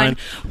 1.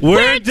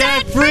 We're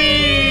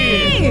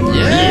debt-free!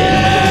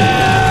 Yeah!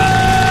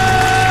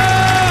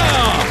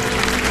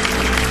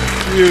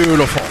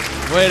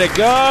 Beautiful. Way to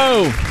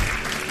go.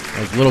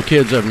 Those little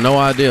kids have no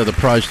idea the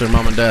price their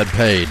mom and dad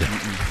paid.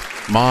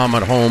 Mom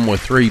at home with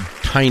 3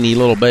 tiny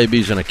little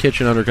babies in a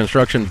kitchen under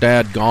construction.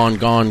 Dad gone,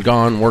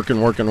 working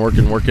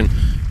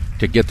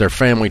to get their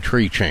family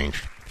tree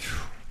changed.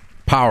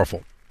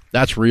 Powerful.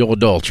 That's real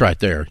adults right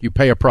there. You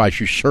pay a price.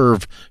 You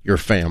serve your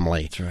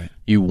family. That's right.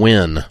 You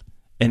win.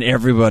 And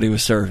everybody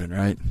was serving,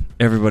 right?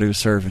 Everybody was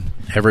serving.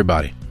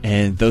 Everybody.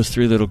 And those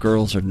 3 little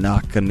girls are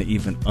not going to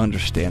even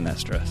understand that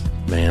stress.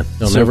 Man,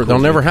 they'll So never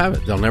cool. have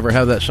it. They'll never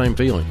have that same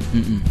feeling.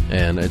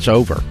 And it's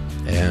over.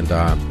 And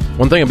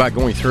one thing about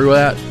going through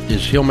that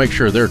is he'll make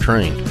sure they're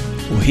trained.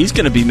 Well, he's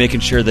going to be making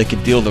sure they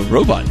can deal with the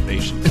robot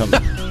invasion coming.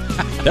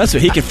 That's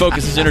what he can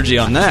focus his energy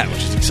on that,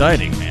 which is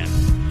exciting, man.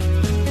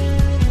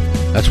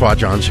 That's why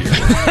John's here.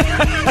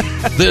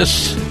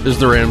 This is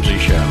The Ramsey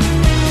Show.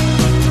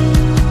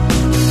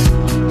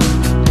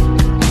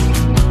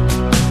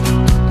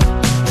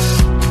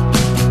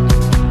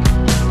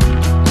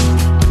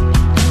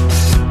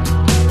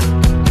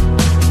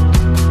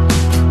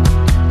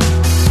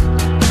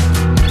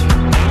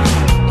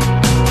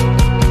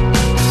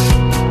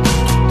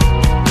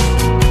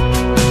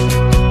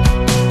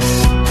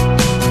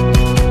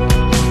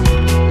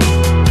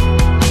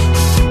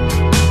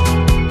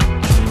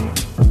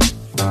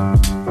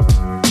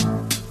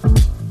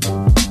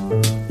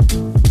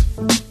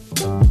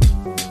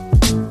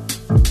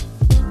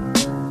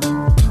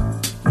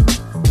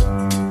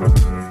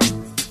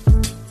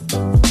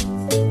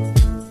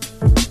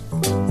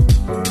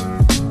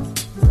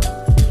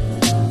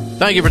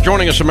 Thank you for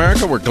joining us,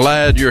 America. We're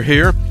glad you're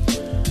here.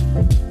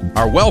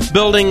 Our Wealth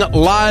Building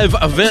Live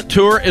event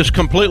tour is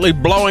completely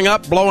blowing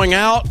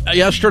out.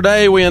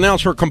 Yesterday, we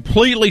announced we're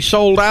completely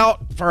sold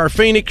out for our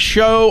Phoenix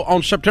show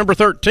on September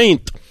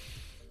 13th.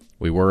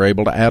 We were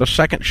able to add a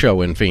second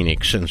show in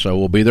Phoenix, and so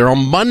we'll be there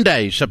on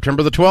Monday,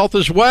 September the 12th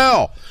as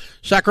well.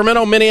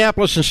 Sacramento,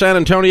 Minneapolis, and San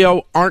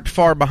Antonio aren't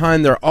far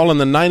behind. They're all in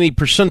the 90th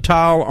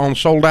percentile on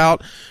sold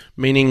out,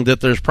 meaning that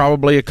there's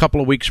probably a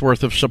couple of weeks'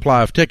 worth of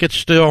supply of tickets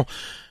still.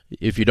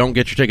 If you don't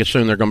get your tickets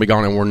soon, they're going to be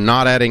gone, and we're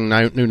not adding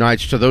new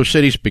nights to those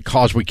cities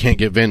because we can't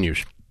get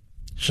venues.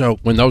 So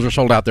when those are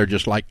sold out, they're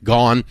just like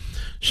gone.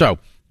 So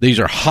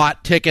these are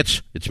hot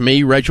tickets. It's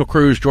me, Rachel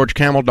Cruz, George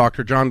Camel,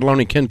 Dr. John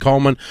Deloney, Ken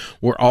Coleman.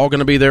 We're all going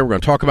to be there. We're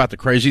going to talk about the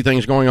crazy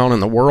things going on in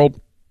the world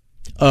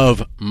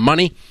of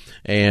money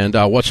and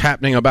what's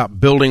happening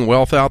about building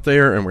wealth out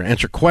there, and we're going to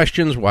answer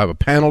questions. We'll have a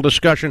panel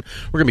discussion.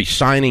 We're going to be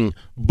signing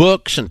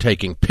books and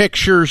taking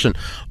pictures and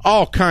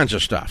all kinds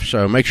of stuff.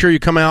 So make sure you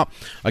come out.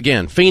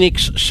 Again,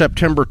 Phoenix,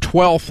 September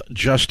 12th,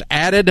 just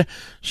added.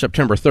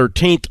 September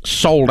 13th,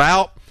 sold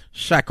out.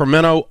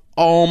 Sacramento,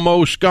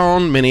 almost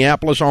gone.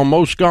 Minneapolis,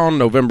 almost gone.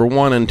 November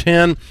 1 and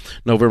 10.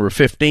 November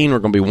 15, we're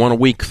going to be one a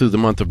week through the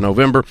month of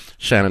November.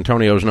 San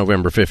Antonio's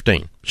November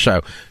 15.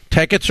 So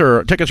tickets are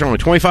only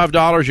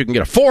 $25. You can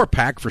get a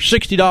 4-pack for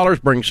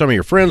 $60. Bring some of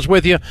your friends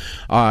with you.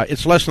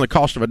 It's less than the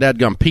cost of a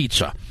dadgum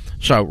pizza.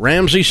 So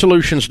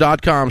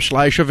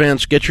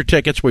RamseySolutions.com/events. Get your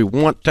tickets. We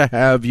want to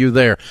have you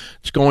there.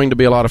 It's going to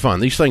be a lot of fun.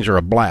 These things are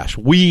a blast.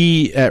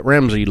 We at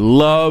Ramsey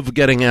love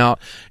getting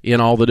out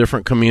in all the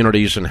different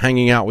communities and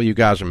hanging out with you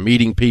guys and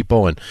meeting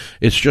people, and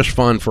it's just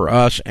fun for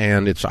us,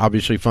 and it's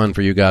obviously fun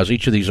for you guys.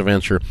 Each of these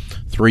events are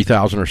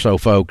 3,000 or so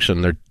folks,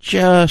 and they're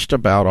just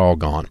about all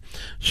gone.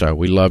 So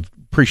we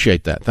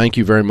appreciate that. Thank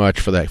you very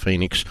much for that,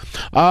 Phoenix.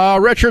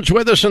 Richard's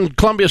with us in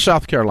Columbia,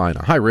 South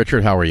Carolina. Hi,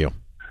 Richard. How are you?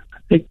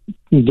 Hey,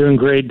 I'm doing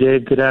great,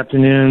 Dave. Good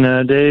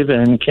afternoon, Dave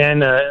and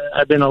Ken.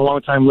 I've been a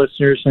long-time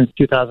listener since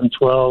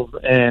 2012,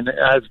 and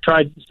I've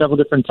tried several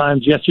different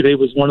times. Yesterday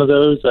was one of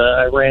those.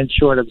 I ran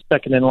short of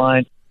second in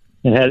line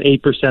and had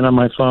 8% on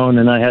my phone,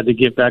 and I had to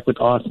get back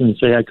with Austin and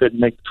say I couldn't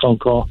make the phone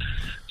call.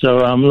 So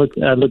I look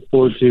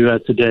forward to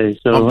today.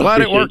 So I'm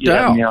glad it worked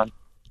out.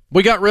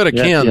 We got rid of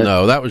Ken,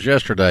 though. That was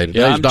yesterday.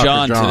 Yeah, I'm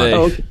John today.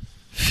 Oh, okay.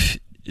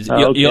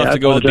 You'll have to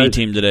go with the B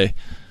team today.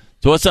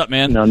 So what's up,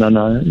 man?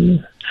 No.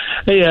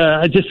 Hey,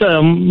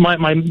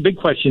 my big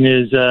question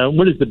is,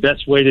 what is the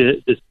best way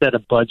to set a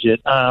budget?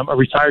 A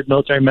retired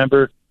military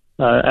member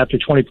after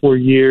 24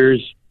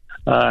 years,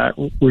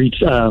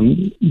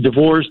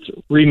 divorced,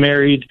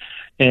 remarried,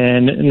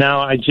 and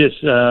now I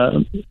just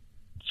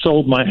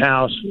sold my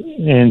house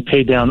and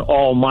paid down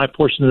all my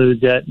portion of the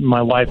debt.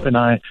 My wife and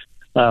I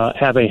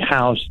have a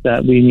house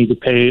that we need to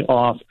pay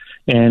off,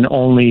 and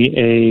only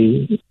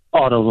a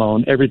auto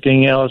loan.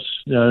 Everything else,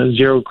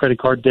 zero credit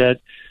card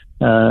debt.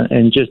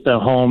 And just the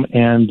home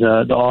and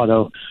the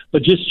auto.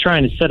 But just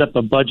trying to set up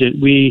a budget.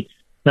 We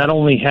not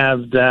only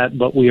have that,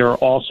 but we are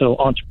also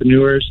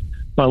entrepreneurs.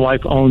 My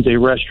wife owns a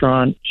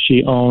restaurant.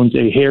 She owns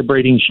a hair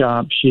braiding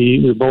shop.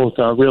 We're both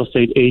real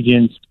estate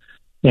agents,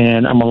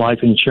 and I'm a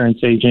life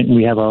insurance agent. And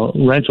we have a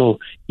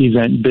rental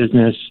event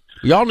business.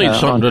 Y'all need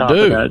something to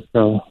do. That,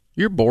 so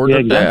you're bored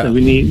to death.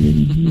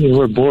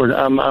 We're bored.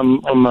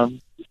 I'm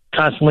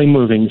constantly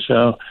moving.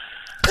 So.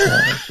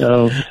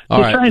 All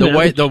right.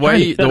 The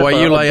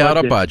way you lay out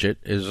a budget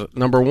is,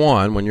 number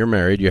one, when you're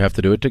married, you have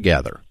to do it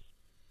together.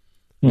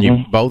 Mm-hmm.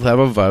 You both have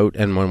a vote,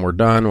 and when we're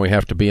done, we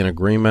have to be in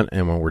agreement.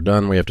 And when we're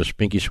done, we have to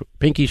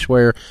pinky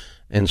swear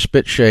and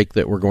spit shake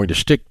that we're going to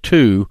stick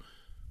to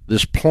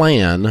this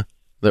plan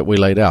that we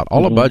laid out.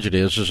 All a budget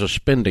is a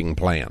spending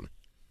plan.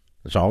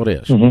 That's all it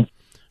is. Mm-hmm.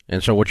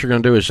 And so what you're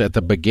going to do is at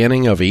the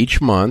beginning of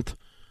each month,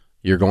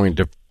 you're going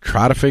to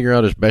try to figure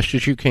out as best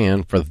as you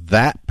can for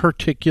that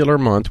particular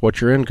month what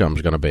your income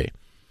is going to be.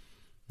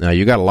 Now,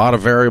 you got a lot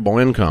of variable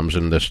incomes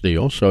in this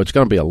deal, so it's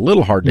going to be a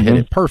little hard to hit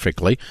it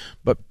perfectly,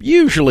 but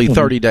usually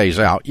 30 days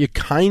out, you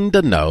kind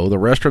of know the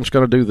restaurant's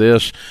going to do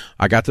this.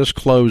 I got this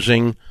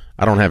closing.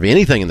 I don't have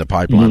anything in the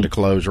pipeline to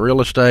close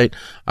real estate.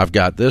 I've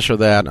got this or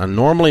that. I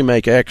normally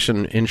make X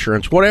in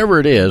insurance, whatever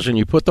it is, and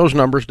you put those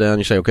numbers down.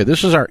 You say, okay,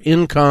 this is our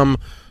income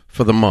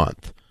for the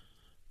month.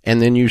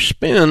 And then you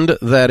spend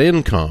that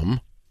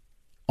income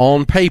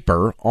on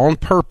paper, on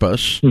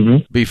purpose,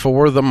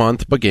 before the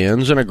month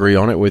begins, and agree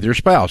on it with your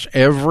spouse.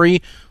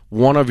 Every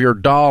one of your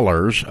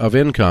dollars of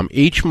income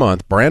each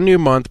month, brand new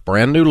month,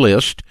 brand new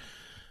list,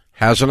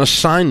 has an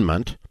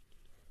assignment,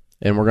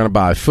 and we're going to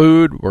buy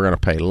food, we're going to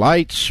pay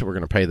lights, we're going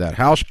to pay that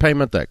house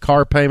payment, that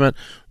car payment,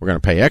 we're going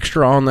to pay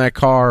extra on that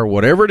car,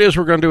 whatever it is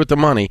we're going to do with the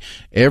money.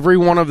 Every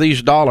one of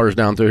these dollars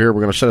down through here,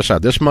 we're going to set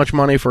aside this much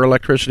money for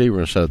electricity, we're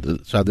going to set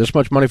aside this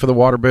much money for the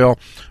water bill,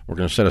 we're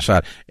going to set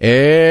aside.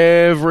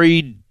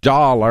 Every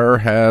dollar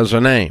has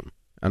a name,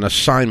 an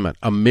assignment,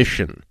 a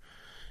mission.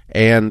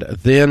 And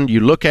then you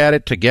look at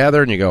it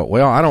together and you go,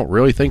 well, I don't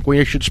really think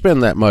we should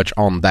spend that much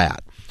on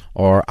that.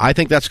 Or I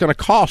think that's going to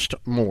cost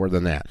more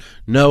than that.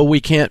 No,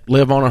 we can't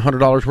live on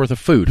 $100 worth of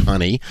food,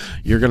 honey.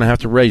 You're going to have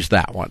to raise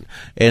that one.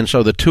 And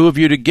so the two of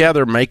you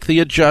together make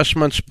the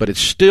adjustments, but it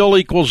still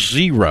equals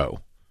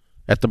zero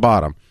at the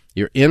bottom.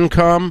 Your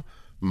income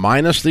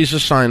minus these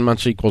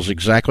assignments equals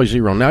exactly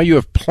 0. Now you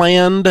have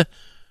planned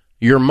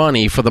your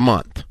money for the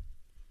month,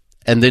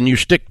 and then you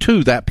stick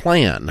to that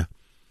plan.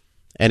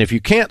 And if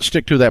you can't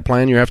stick to that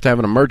plan, you have to have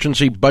an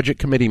emergency budget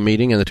committee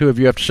meeting, and the two of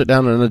you have to sit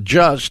down and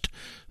adjust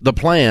the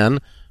plan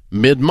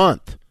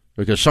mid-month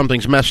because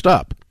something's messed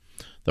up.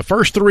 The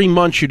first 3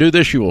 months you do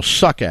this, you will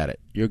suck at it.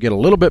 You'll get a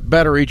little bit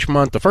better each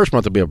month. The first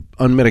month will be an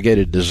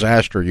unmitigated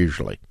disaster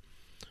usually.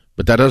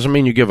 But that doesn't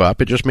mean you give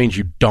up. It just means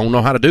you don't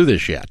know how to do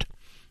this yet.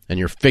 And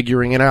you're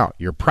figuring it out.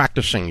 You're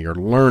practicing. You're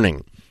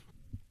learning.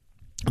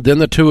 Then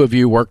the two of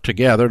you work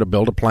together to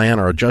build a plan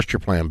or adjust your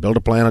plan. Build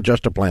a plan,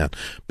 adjust a plan.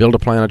 Build a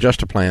plan,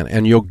 adjust a plan.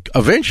 And you'll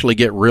eventually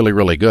get really,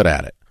 really good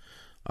at it.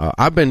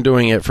 I've been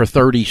doing it for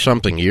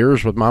 30-something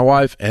years with my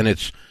wife, and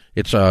it's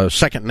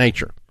second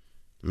nature.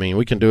 I mean,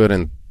 we can do it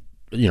in,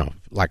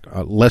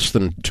 less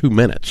than 2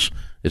 minutes.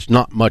 It's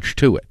not much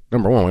to it.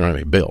 Number one, we don't have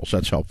any bills.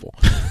 That's helpful.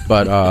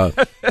 But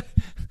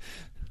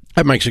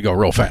that makes it go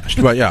real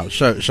fast. But, yeah,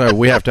 so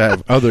we have to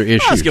have other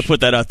issues. I was going to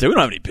put that out there. We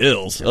don't have any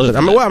bills.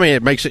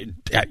 It makes it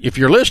 – if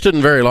you're listed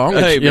in very long,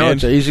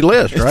 it's an easy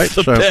list, right? It's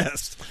the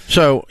best.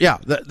 So, yeah,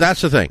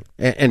 that's the thing.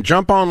 And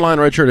jump online,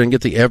 Richard, and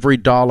get the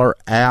EveryDollar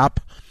app.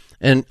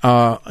 And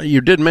you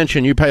did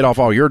mention you paid off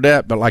all your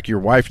debt, but like your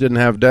wife didn't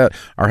have debt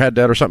or had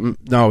debt or something.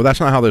 No,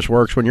 that's not how this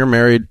works. When you're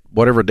married,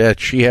 whatever debt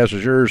she has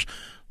is yours.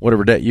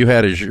 Whatever debt you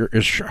had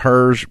is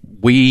hers.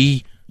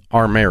 We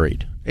are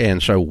married,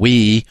 and so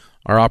we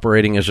are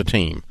operating as a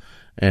team.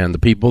 And the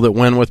people that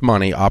win with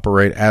money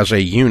operate as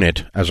a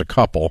unit, as a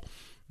couple,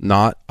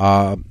 not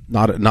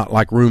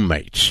like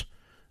roommates.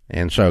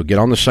 And so get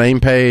on the same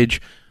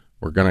page.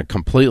 We're going to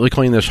completely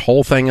clean this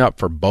whole thing up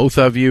for both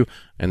of you,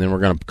 and then we're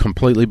going to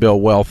completely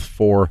build wealth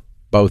for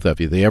both of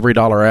you. The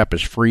EveryDollar app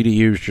is free to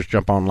use. Just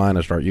jump online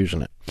and start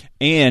using it.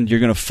 And you're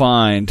going to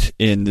find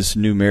in this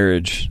new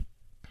marriage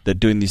that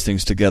doing these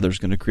things together is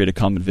going to create a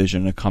common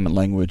vision and a common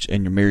language,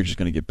 and your marriage is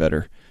going to get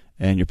better,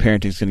 and your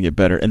parenting is going to get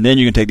better. And then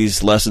you're going to take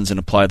these lessons and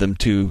apply them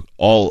to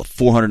all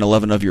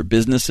 411 of your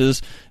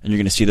businesses, and you're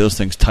going to see those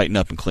things tighten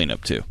up and clean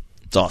up too.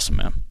 It's awesome,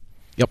 man.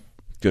 Yep.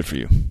 Good for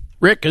you.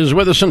 Rick is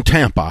with us in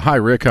Tampa. Hi,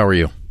 Rick. How are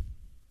you?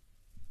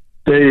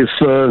 Dave,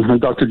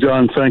 Dr.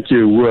 John, thank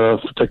you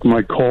for taking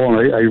my call.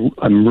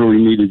 I really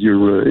needed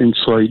your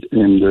insight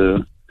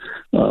and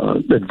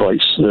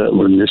advice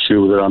on an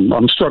issue that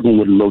I'm struggling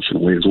with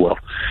emotionally as well.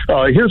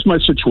 Here's my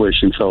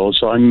situation,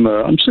 fellas.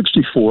 I'm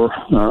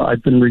 64.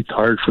 I've been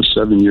retired for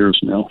 7 years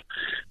now.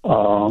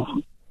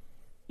 I'm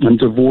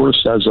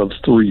divorced as of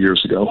 3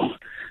 years ago.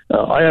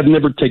 I have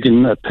never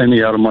taken a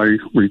penny out of my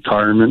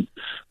retirement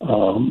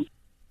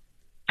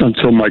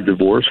until my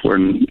divorce,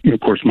 when, of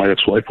course, my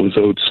ex-wife was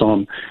owed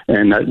some,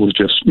 and that was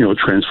just, a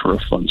transfer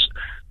of funds.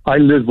 I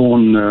live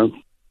on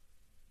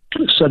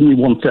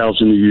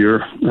 $71,000 a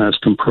year, as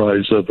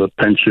comprised of a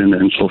pension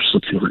and Social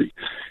Security,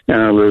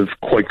 and I live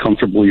quite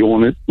comfortably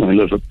on it. I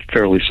live a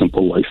fairly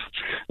simple life.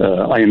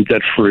 I am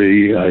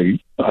debt-free. I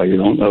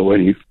don't owe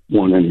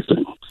anyone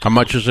anything. How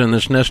much is in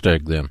this nest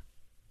egg, then?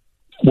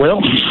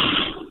 Well,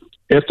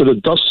 after the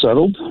dust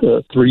settled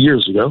 3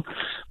 years ago,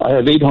 I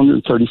have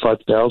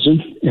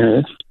 $835,000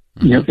 in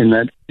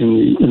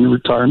the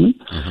retirement.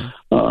 Mm-hmm.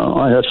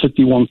 I have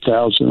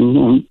 $51,000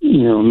 on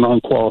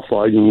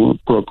non-qualified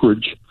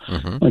brokerage.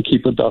 Mm-hmm. I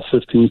keep about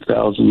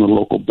 $15,000 in the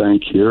local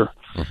bank here,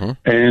 mm-hmm.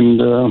 and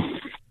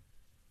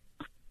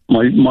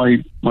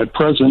my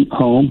present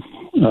home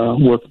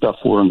worth about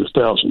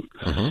 $400,000.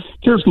 Mm-hmm.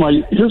 Here's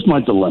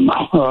my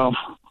dilemma.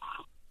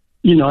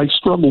 I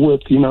struggle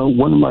with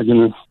when am I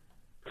going to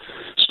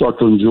start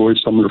to enjoy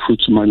some of the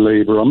fruits of my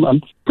labor.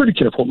 I'm pretty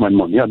careful with my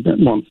money. I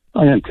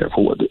am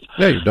careful with it.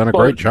 Yeah, you've done a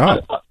great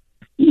job.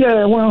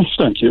 Yeah, well,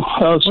 thank you.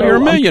 So you're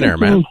a millionaire,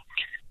 man.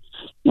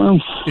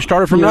 Well, you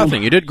started from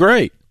nothing. You did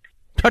great.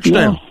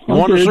 Touchdown. You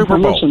won the Super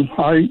Bowl. Listen,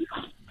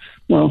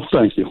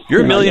 thank you.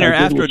 You're a millionaire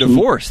after a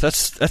divorce.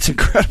 That's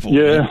incredible.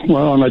 Yeah, man.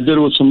 Well, and I did it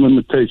with some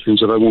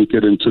limitations that I won't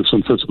get into,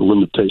 some physical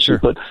limitations, sure.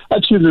 But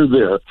that's either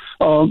there.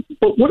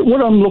 But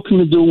what I'm looking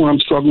to do when I'm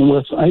struggling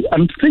with,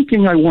 I'm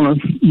thinking I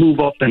want to move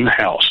up in the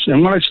house.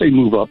 And when I say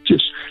move up,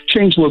 just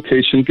change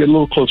location, get a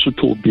little closer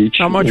to a beach.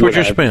 How much would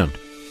you spend?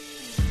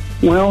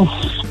 Well,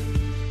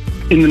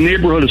 in the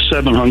neighborhood of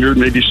 $700,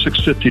 maybe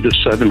 $650 to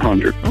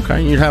 $700.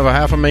 Okay, you'd have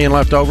 $500,000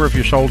 left over if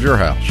you sold your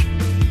house.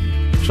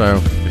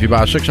 So if you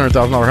buy a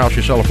 $600,000 house,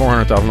 you sell a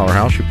 $400,000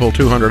 house, you pull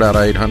 $200 out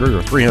of $800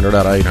 or $300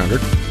 out of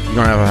 $800, you're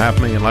going to have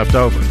 $500,000 left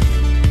over.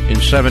 In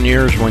 7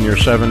 years, when you're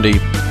 70, you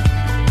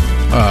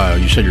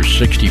said you're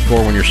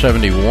 64. When you're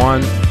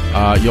 71,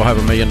 you'll have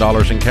 $1 million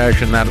in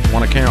cash in that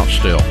one account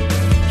still.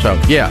 So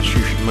yes,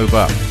 you should move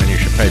up, and you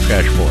should pay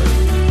cash for it,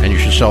 and you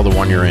should sell the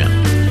one you're in.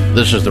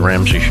 This is The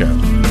Ramsey Show.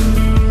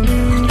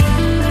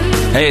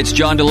 Hey, it's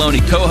John Deloney,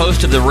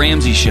 co-host of The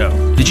Ramsey Show.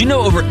 Did you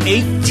know over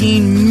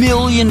 18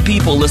 million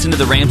people listen to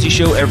The Ramsey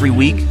Show every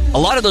week? A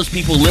lot of those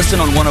people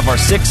listen on one of our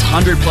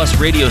 600-plus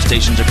radio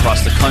stations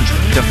across the country.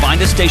 To find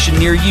a station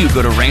near you,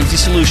 go to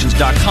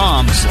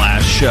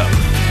RamseySolutions.com/show.